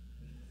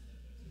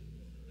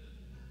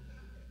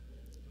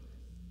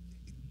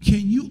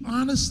 can you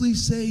honestly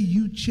say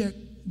you checked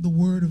the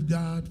Word of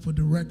God for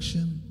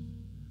direction,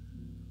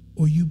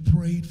 or you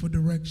prayed for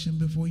direction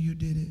before you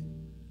did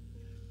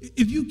it?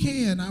 If you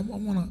can, I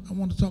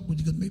want to talk with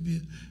you, because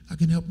maybe I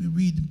can help you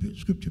read the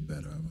scripture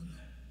better.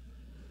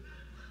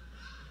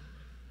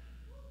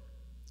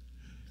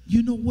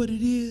 You know what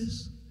it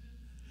is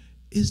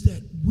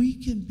that we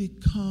can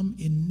become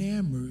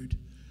enamored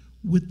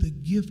with the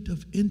gift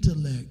of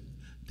intellect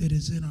that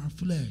is in our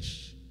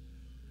flesh,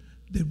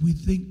 that we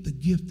think the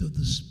gift of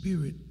the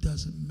Spirit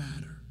doesn't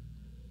matter.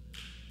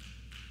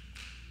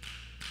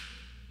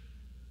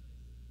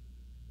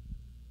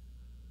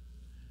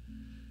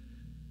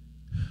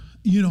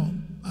 You know,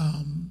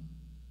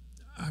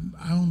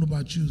 I don't know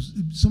about you.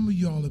 Some of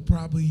y'all have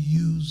probably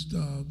used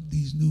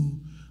these new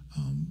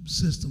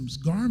systems.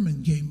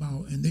 Garmin came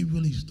out and they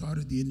really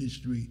started the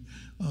industry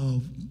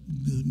of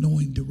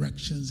knowing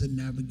directions and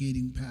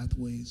navigating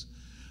pathways.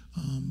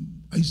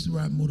 I used to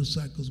ride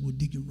motorcycles with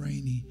Deacon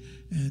Rainey,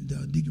 and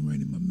Deacon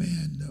Rainey, my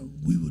man,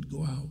 we would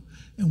go out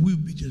and we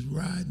would be just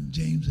riding.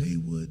 James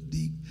Haywood,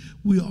 Deke,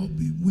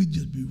 we'd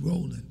just be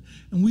rolling.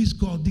 And we used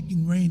to call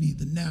Deacon Rainey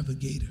the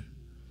navigator.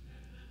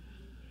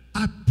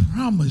 I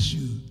promise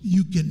you,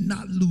 you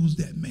cannot lose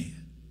that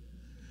man.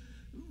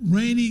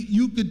 Rainey,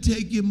 you could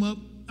take him up,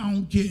 I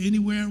don't care,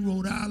 anywhere in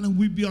Rhode Island.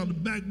 We'd be on the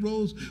back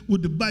roads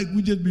with the bike.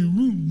 We'd just be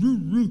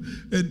roo,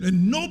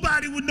 and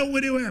nobody would know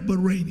where they were at but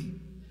Rainey.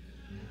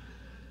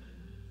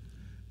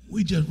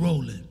 We just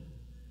rolling.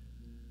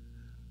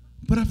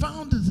 But I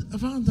found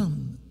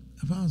something.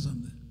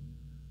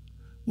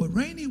 What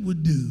Rainey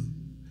would do,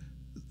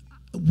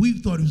 we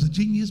thought he was a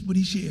genius, but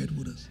he shared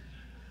with us.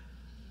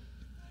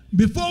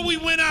 Before we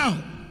went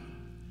out,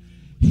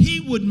 he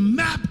would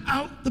map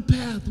out the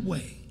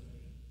pathway,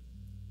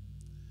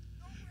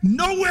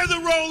 know where the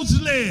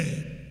roads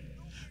led,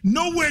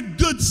 know where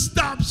good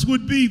stops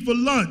would be for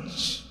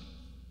lunch,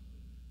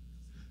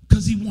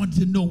 because he wanted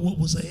to know what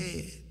was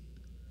ahead.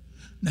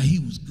 Now, he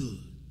was good.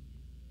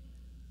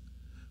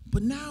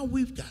 But now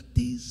we've got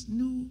these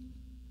new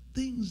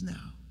things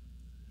now.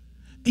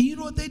 And you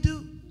know what they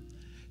do?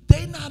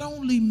 They not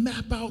only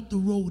map out the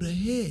road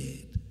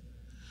ahead,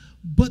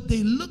 but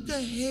they look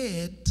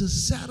ahead to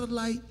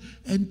satellite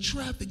and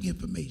traffic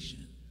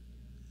information.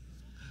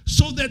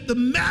 So that the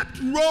mapped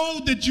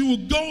road that you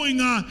were going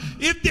on,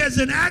 if there's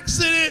an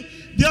accident,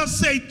 they'll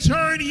say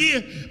turn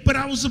here. But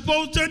I was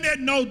supposed to turn there.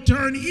 No,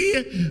 turn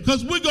here,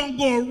 because we're going to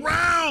go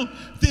around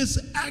this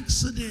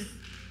accident.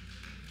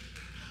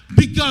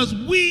 Because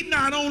we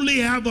not only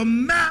have a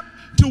map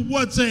to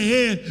what's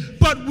ahead,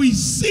 but we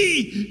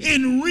see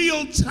in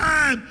real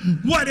time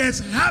what has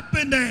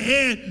happened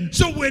ahead.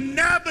 So we're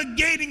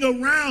navigating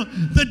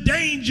around the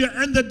danger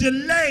and the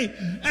delay.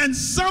 And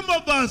some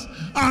of us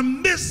are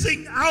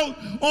missing out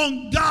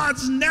on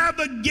God's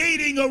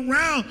navigating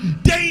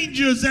around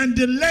dangers and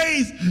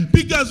delays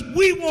because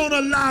we won't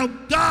allow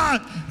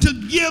God to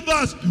give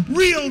us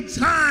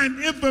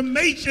real-time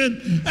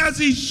information as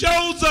he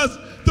shows us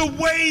the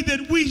way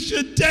that we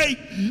should take.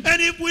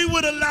 And if we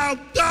would allow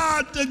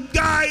God to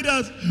guide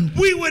us,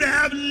 we would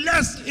have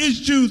less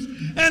issues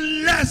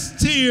and less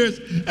tears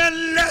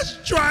and less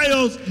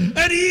trials.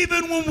 And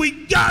even when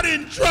we got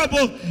in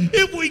trouble,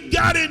 if we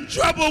got in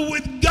trouble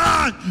with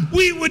God,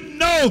 we would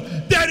know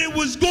that it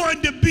was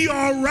going to be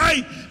all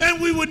right,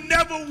 and we would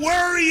never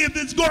worry if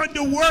it's going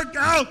to work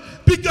out,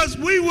 because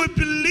we would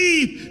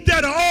believe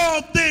that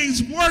all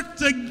things work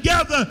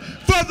together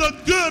for the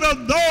good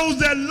of those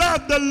that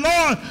love the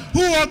Lord,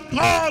 who are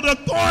called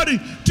according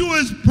to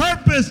his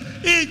purpose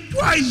in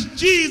Christ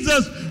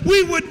Jesus.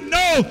 We would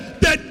know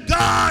that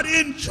God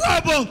in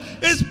trouble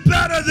is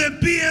better than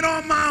being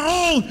on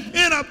my own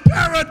in a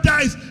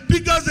paradise,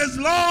 because as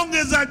long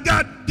as I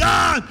got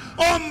God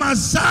on my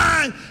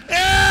side,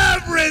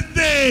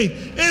 everything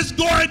is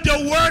going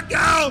to work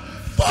out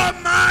for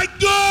my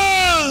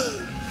good.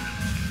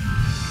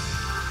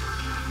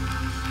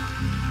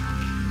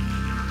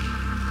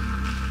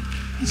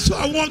 So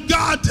I want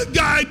God to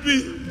guide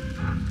me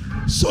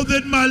so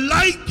that my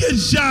light can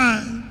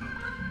shine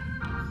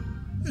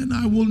and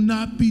I will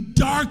not be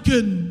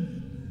darkened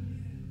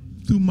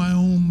through my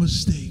own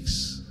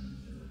mistakes.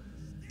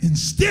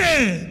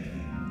 Instead,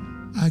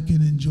 I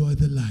can enjoy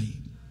the light.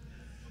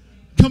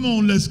 Come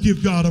on, let's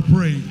give God a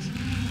praise.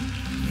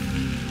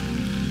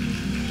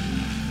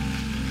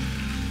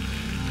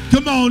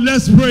 Come on,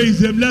 let's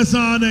praise him. Let's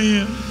honor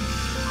him.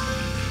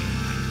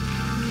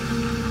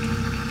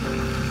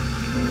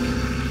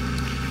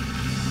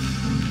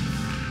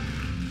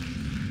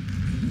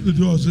 The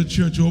doors of the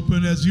church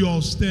open. As you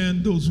all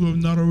stand, those who are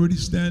not already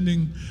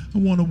standing, I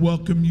want to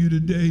welcome you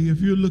today. If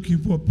you're looking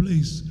for a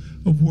place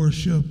of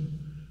worship,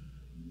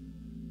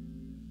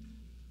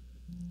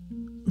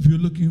 if you're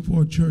looking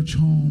for a church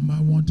home,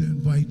 I want to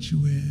invite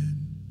you in.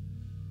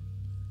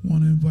 I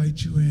want to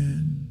invite you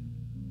in.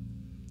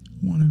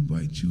 I want to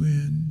invite you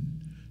in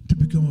to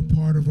become a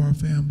part of our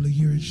family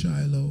here at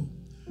Shiloh.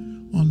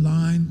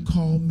 Online,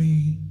 call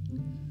me.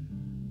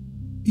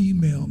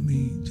 Email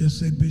me. Just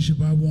say, Bishop,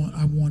 I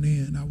want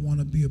in. I want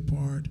to be a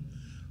part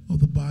of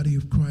the body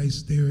of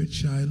Christ there at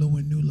Shiloh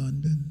in New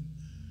London.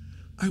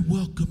 I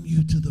welcome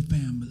you to the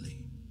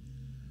family.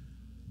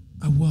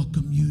 I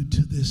welcome you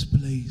to this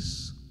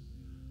place.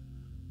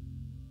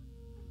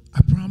 I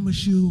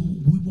promise you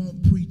we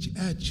won't preach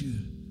at you,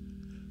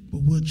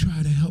 but we'll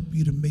try to help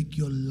you to make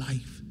your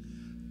life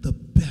the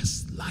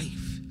best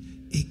life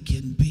it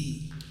can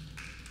be.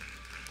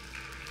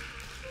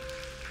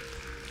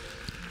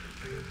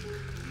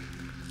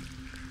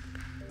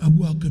 I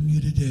welcome you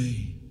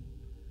today.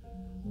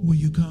 Will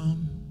you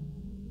come?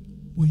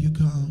 Will you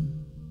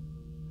come?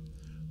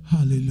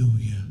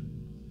 Hallelujah.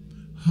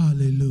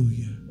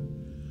 Hallelujah.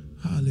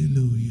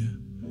 Hallelujah.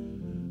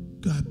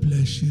 God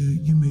bless you.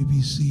 You may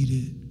be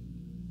seated.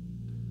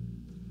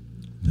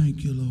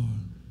 Thank you, Lord.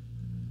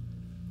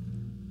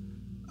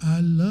 I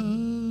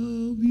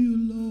love you,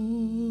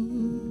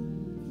 Lord,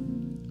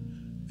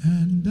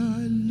 and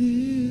I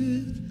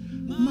lift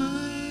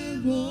my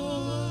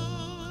voice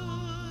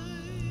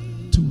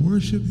to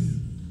worship you.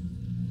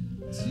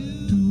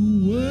 To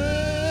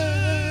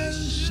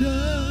worship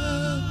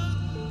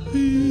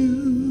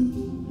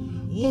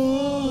you,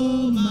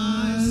 oh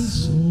my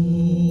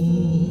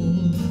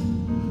soul,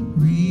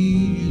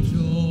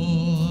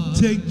 rejoice.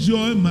 Take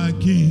joy, my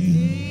King.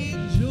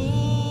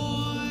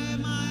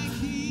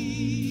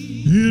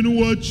 In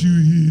what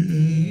you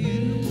hear.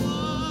 In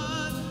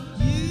what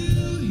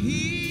you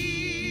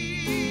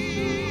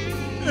hear.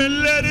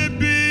 And let it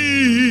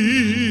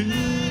be.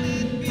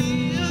 Let it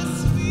be a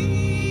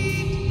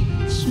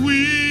sweet,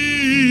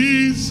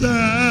 sweet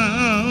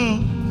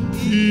sound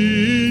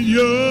in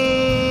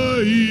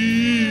your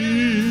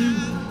ear.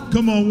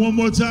 Come on, one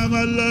more time.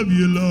 I love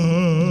you,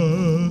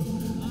 Lord.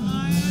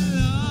 I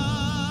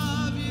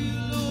love you,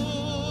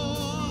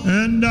 Lord.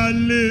 And I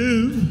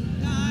live.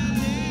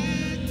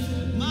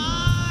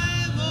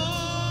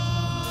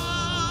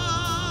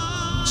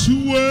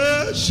 to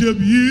worship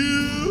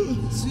you,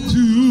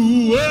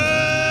 to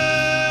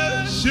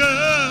worship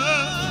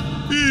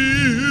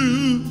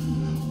you,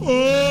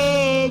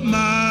 oh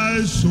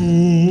my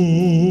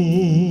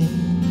soul,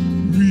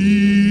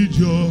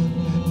 rejoice.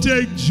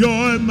 Take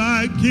joy,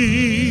 my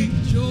King,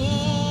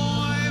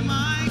 Joy,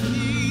 my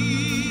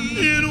King,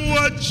 in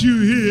what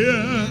you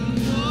hear.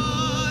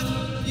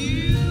 what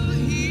you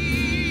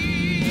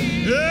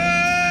hear.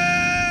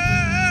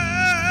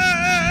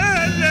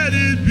 Let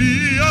it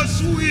be a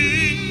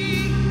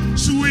sweet,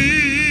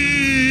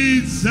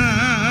 sweet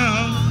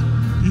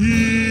sound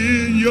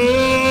in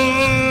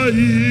your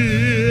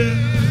ear.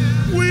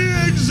 We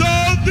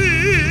exalt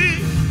thee.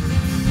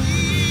 We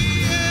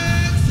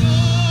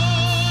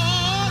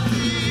exalt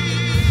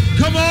thee.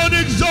 Come on,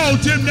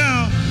 exalt him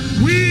now.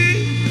 We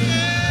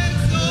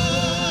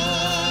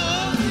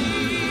Exalt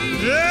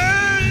thee.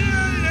 yeah,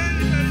 yeah,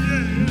 yeah,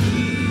 yeah,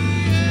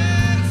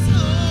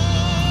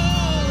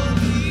 Exalt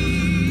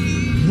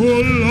thee. yeah.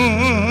 Oh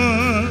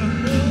Lord,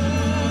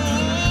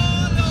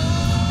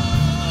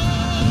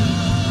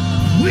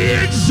 we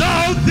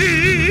exalt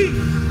thee.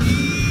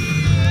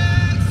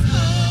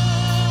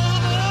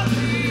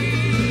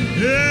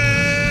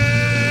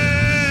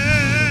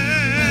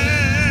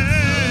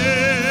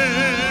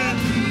 Yeah.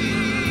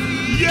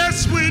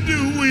 Yes, we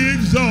do. We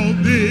exalt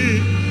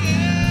thee.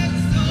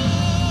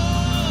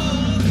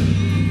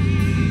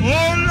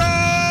 Oh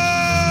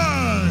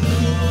Lord,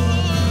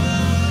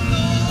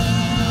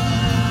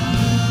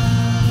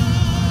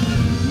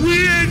 we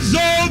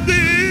exalt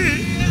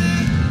thee.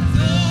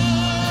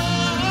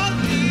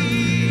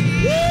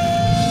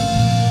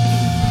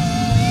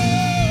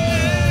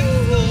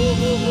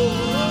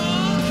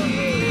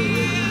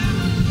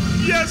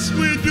 Yes,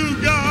 we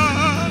do,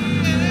 God.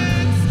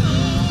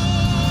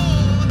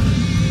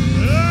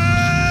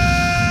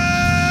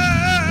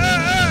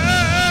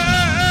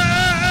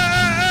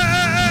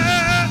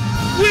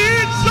 We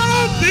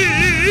exalt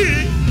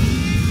thee.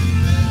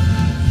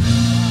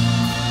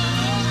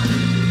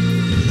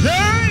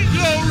 Hey,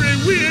 glory,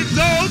 we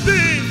exalt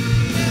thee.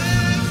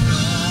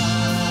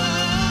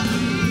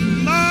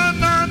 My,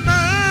 my,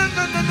 my,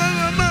 my,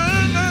 my,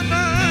 my, my,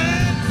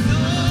 my.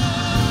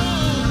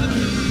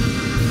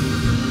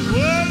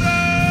 Oh,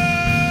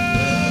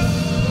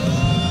 Lord.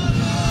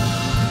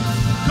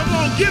 Come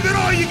on, give it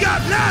all you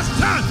got. Last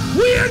time,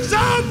 we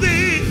exalt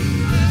thee.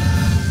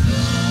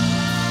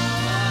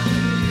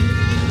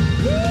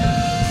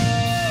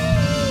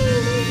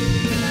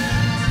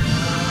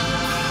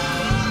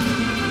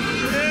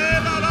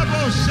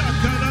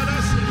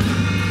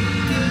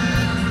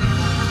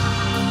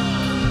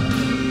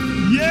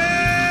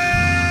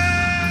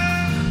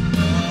 Yeah.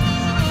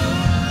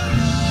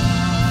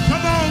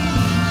 Come on,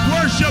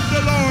 worship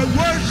the Lord.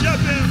 Worship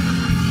him.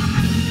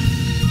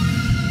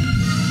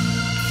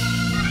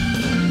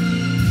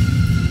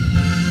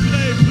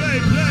 Play, play,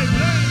 play,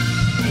 play.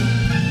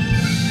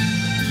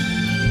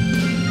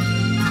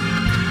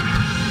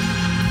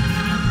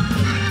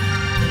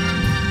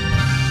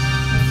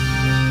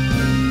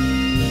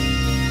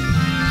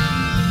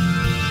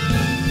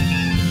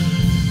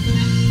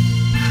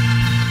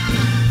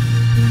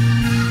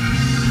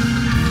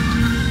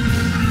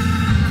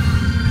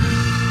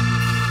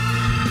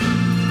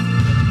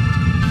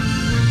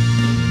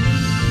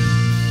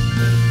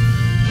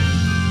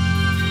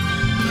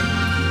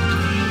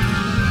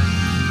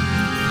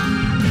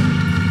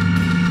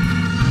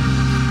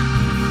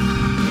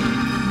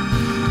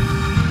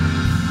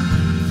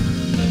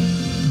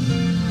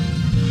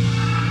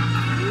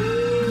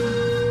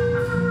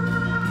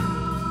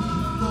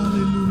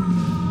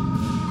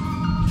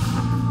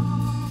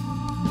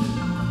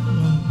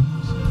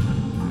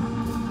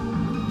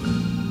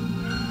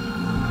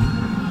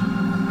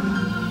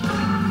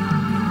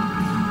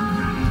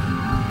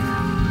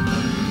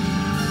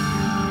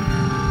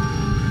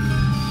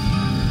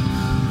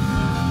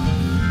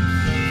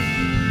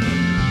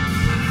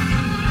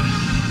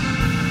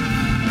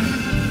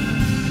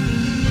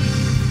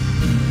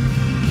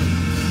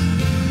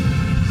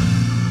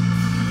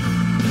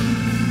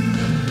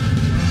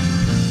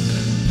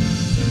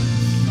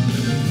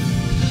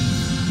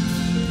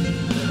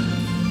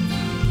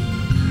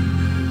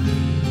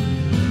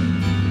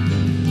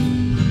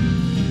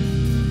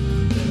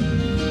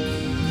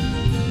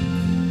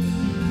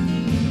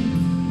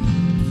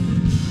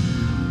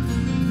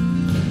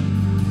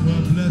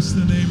 Bless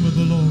the name of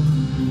the Lord.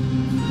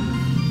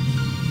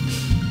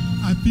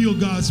 I feel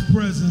God's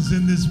presence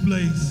in this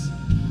place.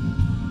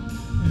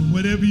 And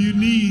whatever you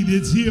need,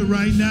 it's here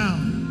right now.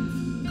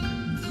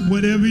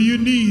 Whatever you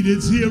need,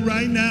 it's here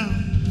right now.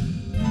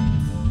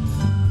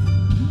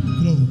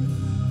 Glory.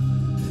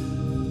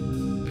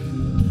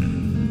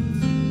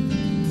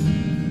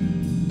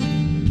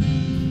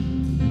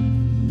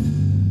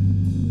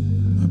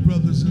 My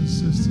brothers and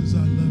sisters, I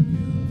love you.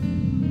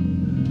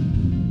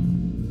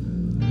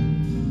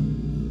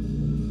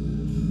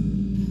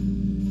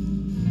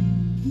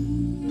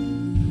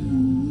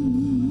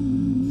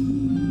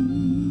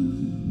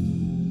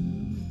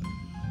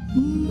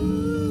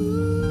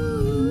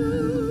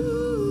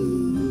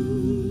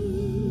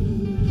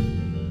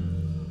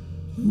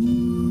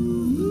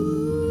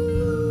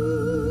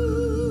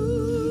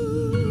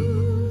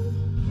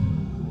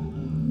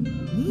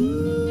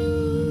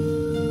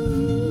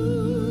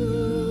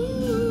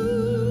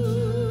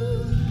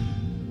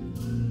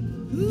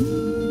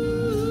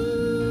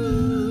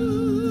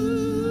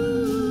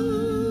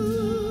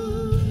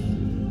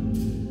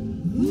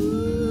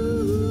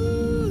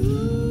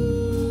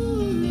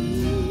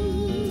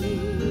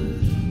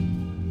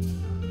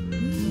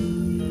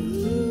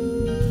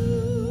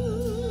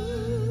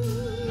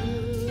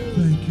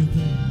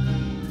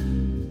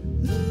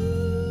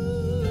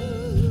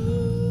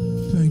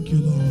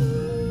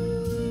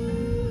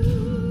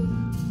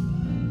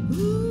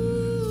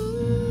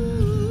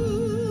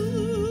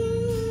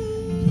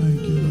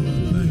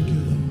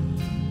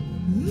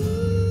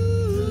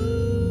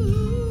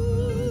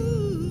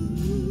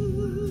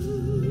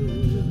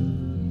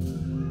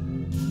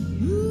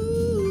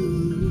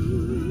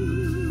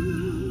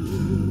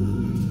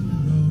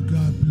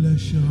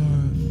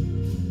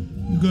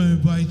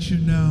 invite you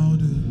now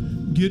to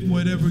get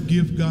whatever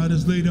gift God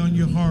has laid on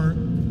your heart.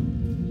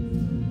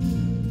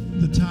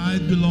 The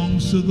tithe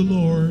belongs to the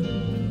Lord.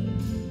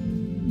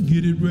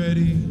 Get it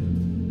ready.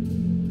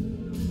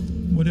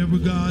 Whatever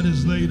God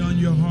has laid on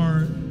your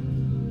heart,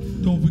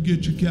 don't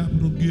forget your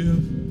capital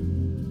gift.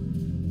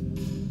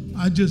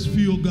 I just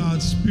feel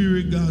God's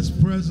Spirit, God's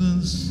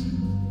presence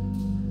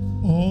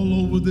all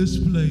over this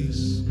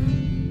place.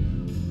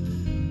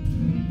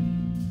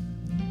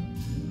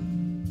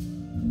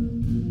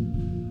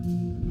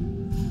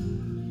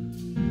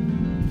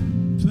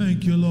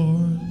 Thank you,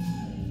 Lord.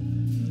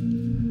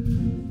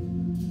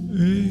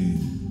 Hey,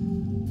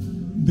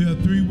 there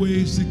are 3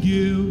 ways to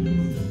give: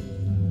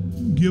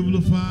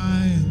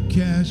 Givelify and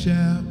Cash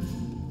App.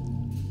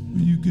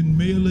 You can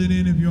mail it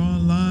in if you're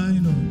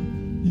online, or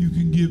you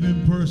can give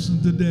in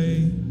person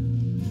today.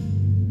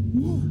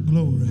 Woo,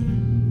 glory.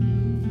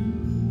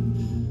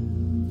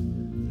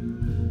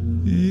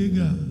 Hey,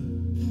 God.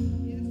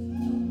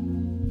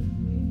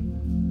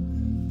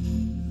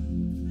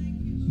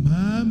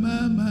 My,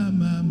 my, my,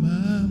 my,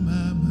 my,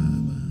 my, my,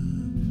 my.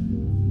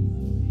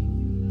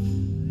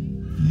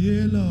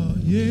 Yeah, Lord,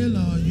 yeah,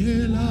 Lord,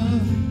 yeah,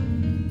 Lord.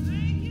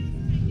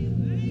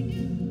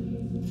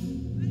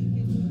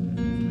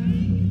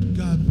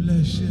 God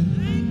bless you.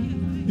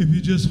 If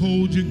you just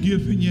hold your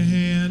gift in your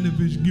hand, if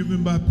it's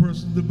given by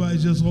personal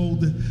device, just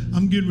hold it.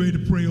 I'm getting ready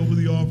to pray over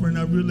the offering.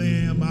 I really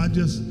am. I'm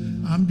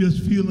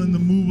just feeling the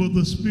move of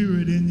the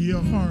Spirit in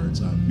your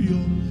hearts. I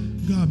feel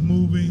God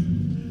moving.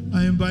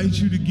 I invite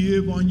you to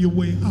give on your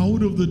way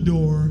out of the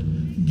door.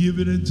 Give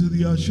it into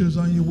the ushers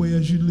on your way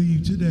as you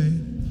leave today.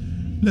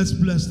 Let's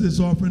bless this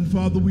offering.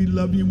 Father, we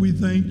love you and we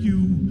thank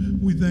you.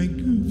 We thank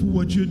you for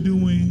what you're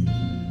doing.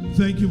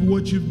 Thank you for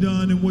what you've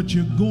done and what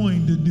you're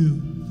going to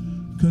do.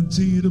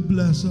 Continue to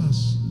bless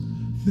us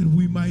that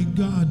we might,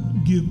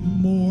 God, give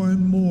more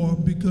and more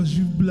because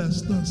you've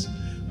blessed us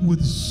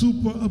with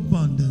super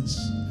abundance.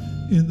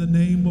 In the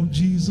name of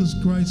Jesus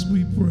Christ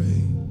we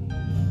pray.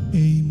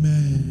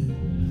 Amen.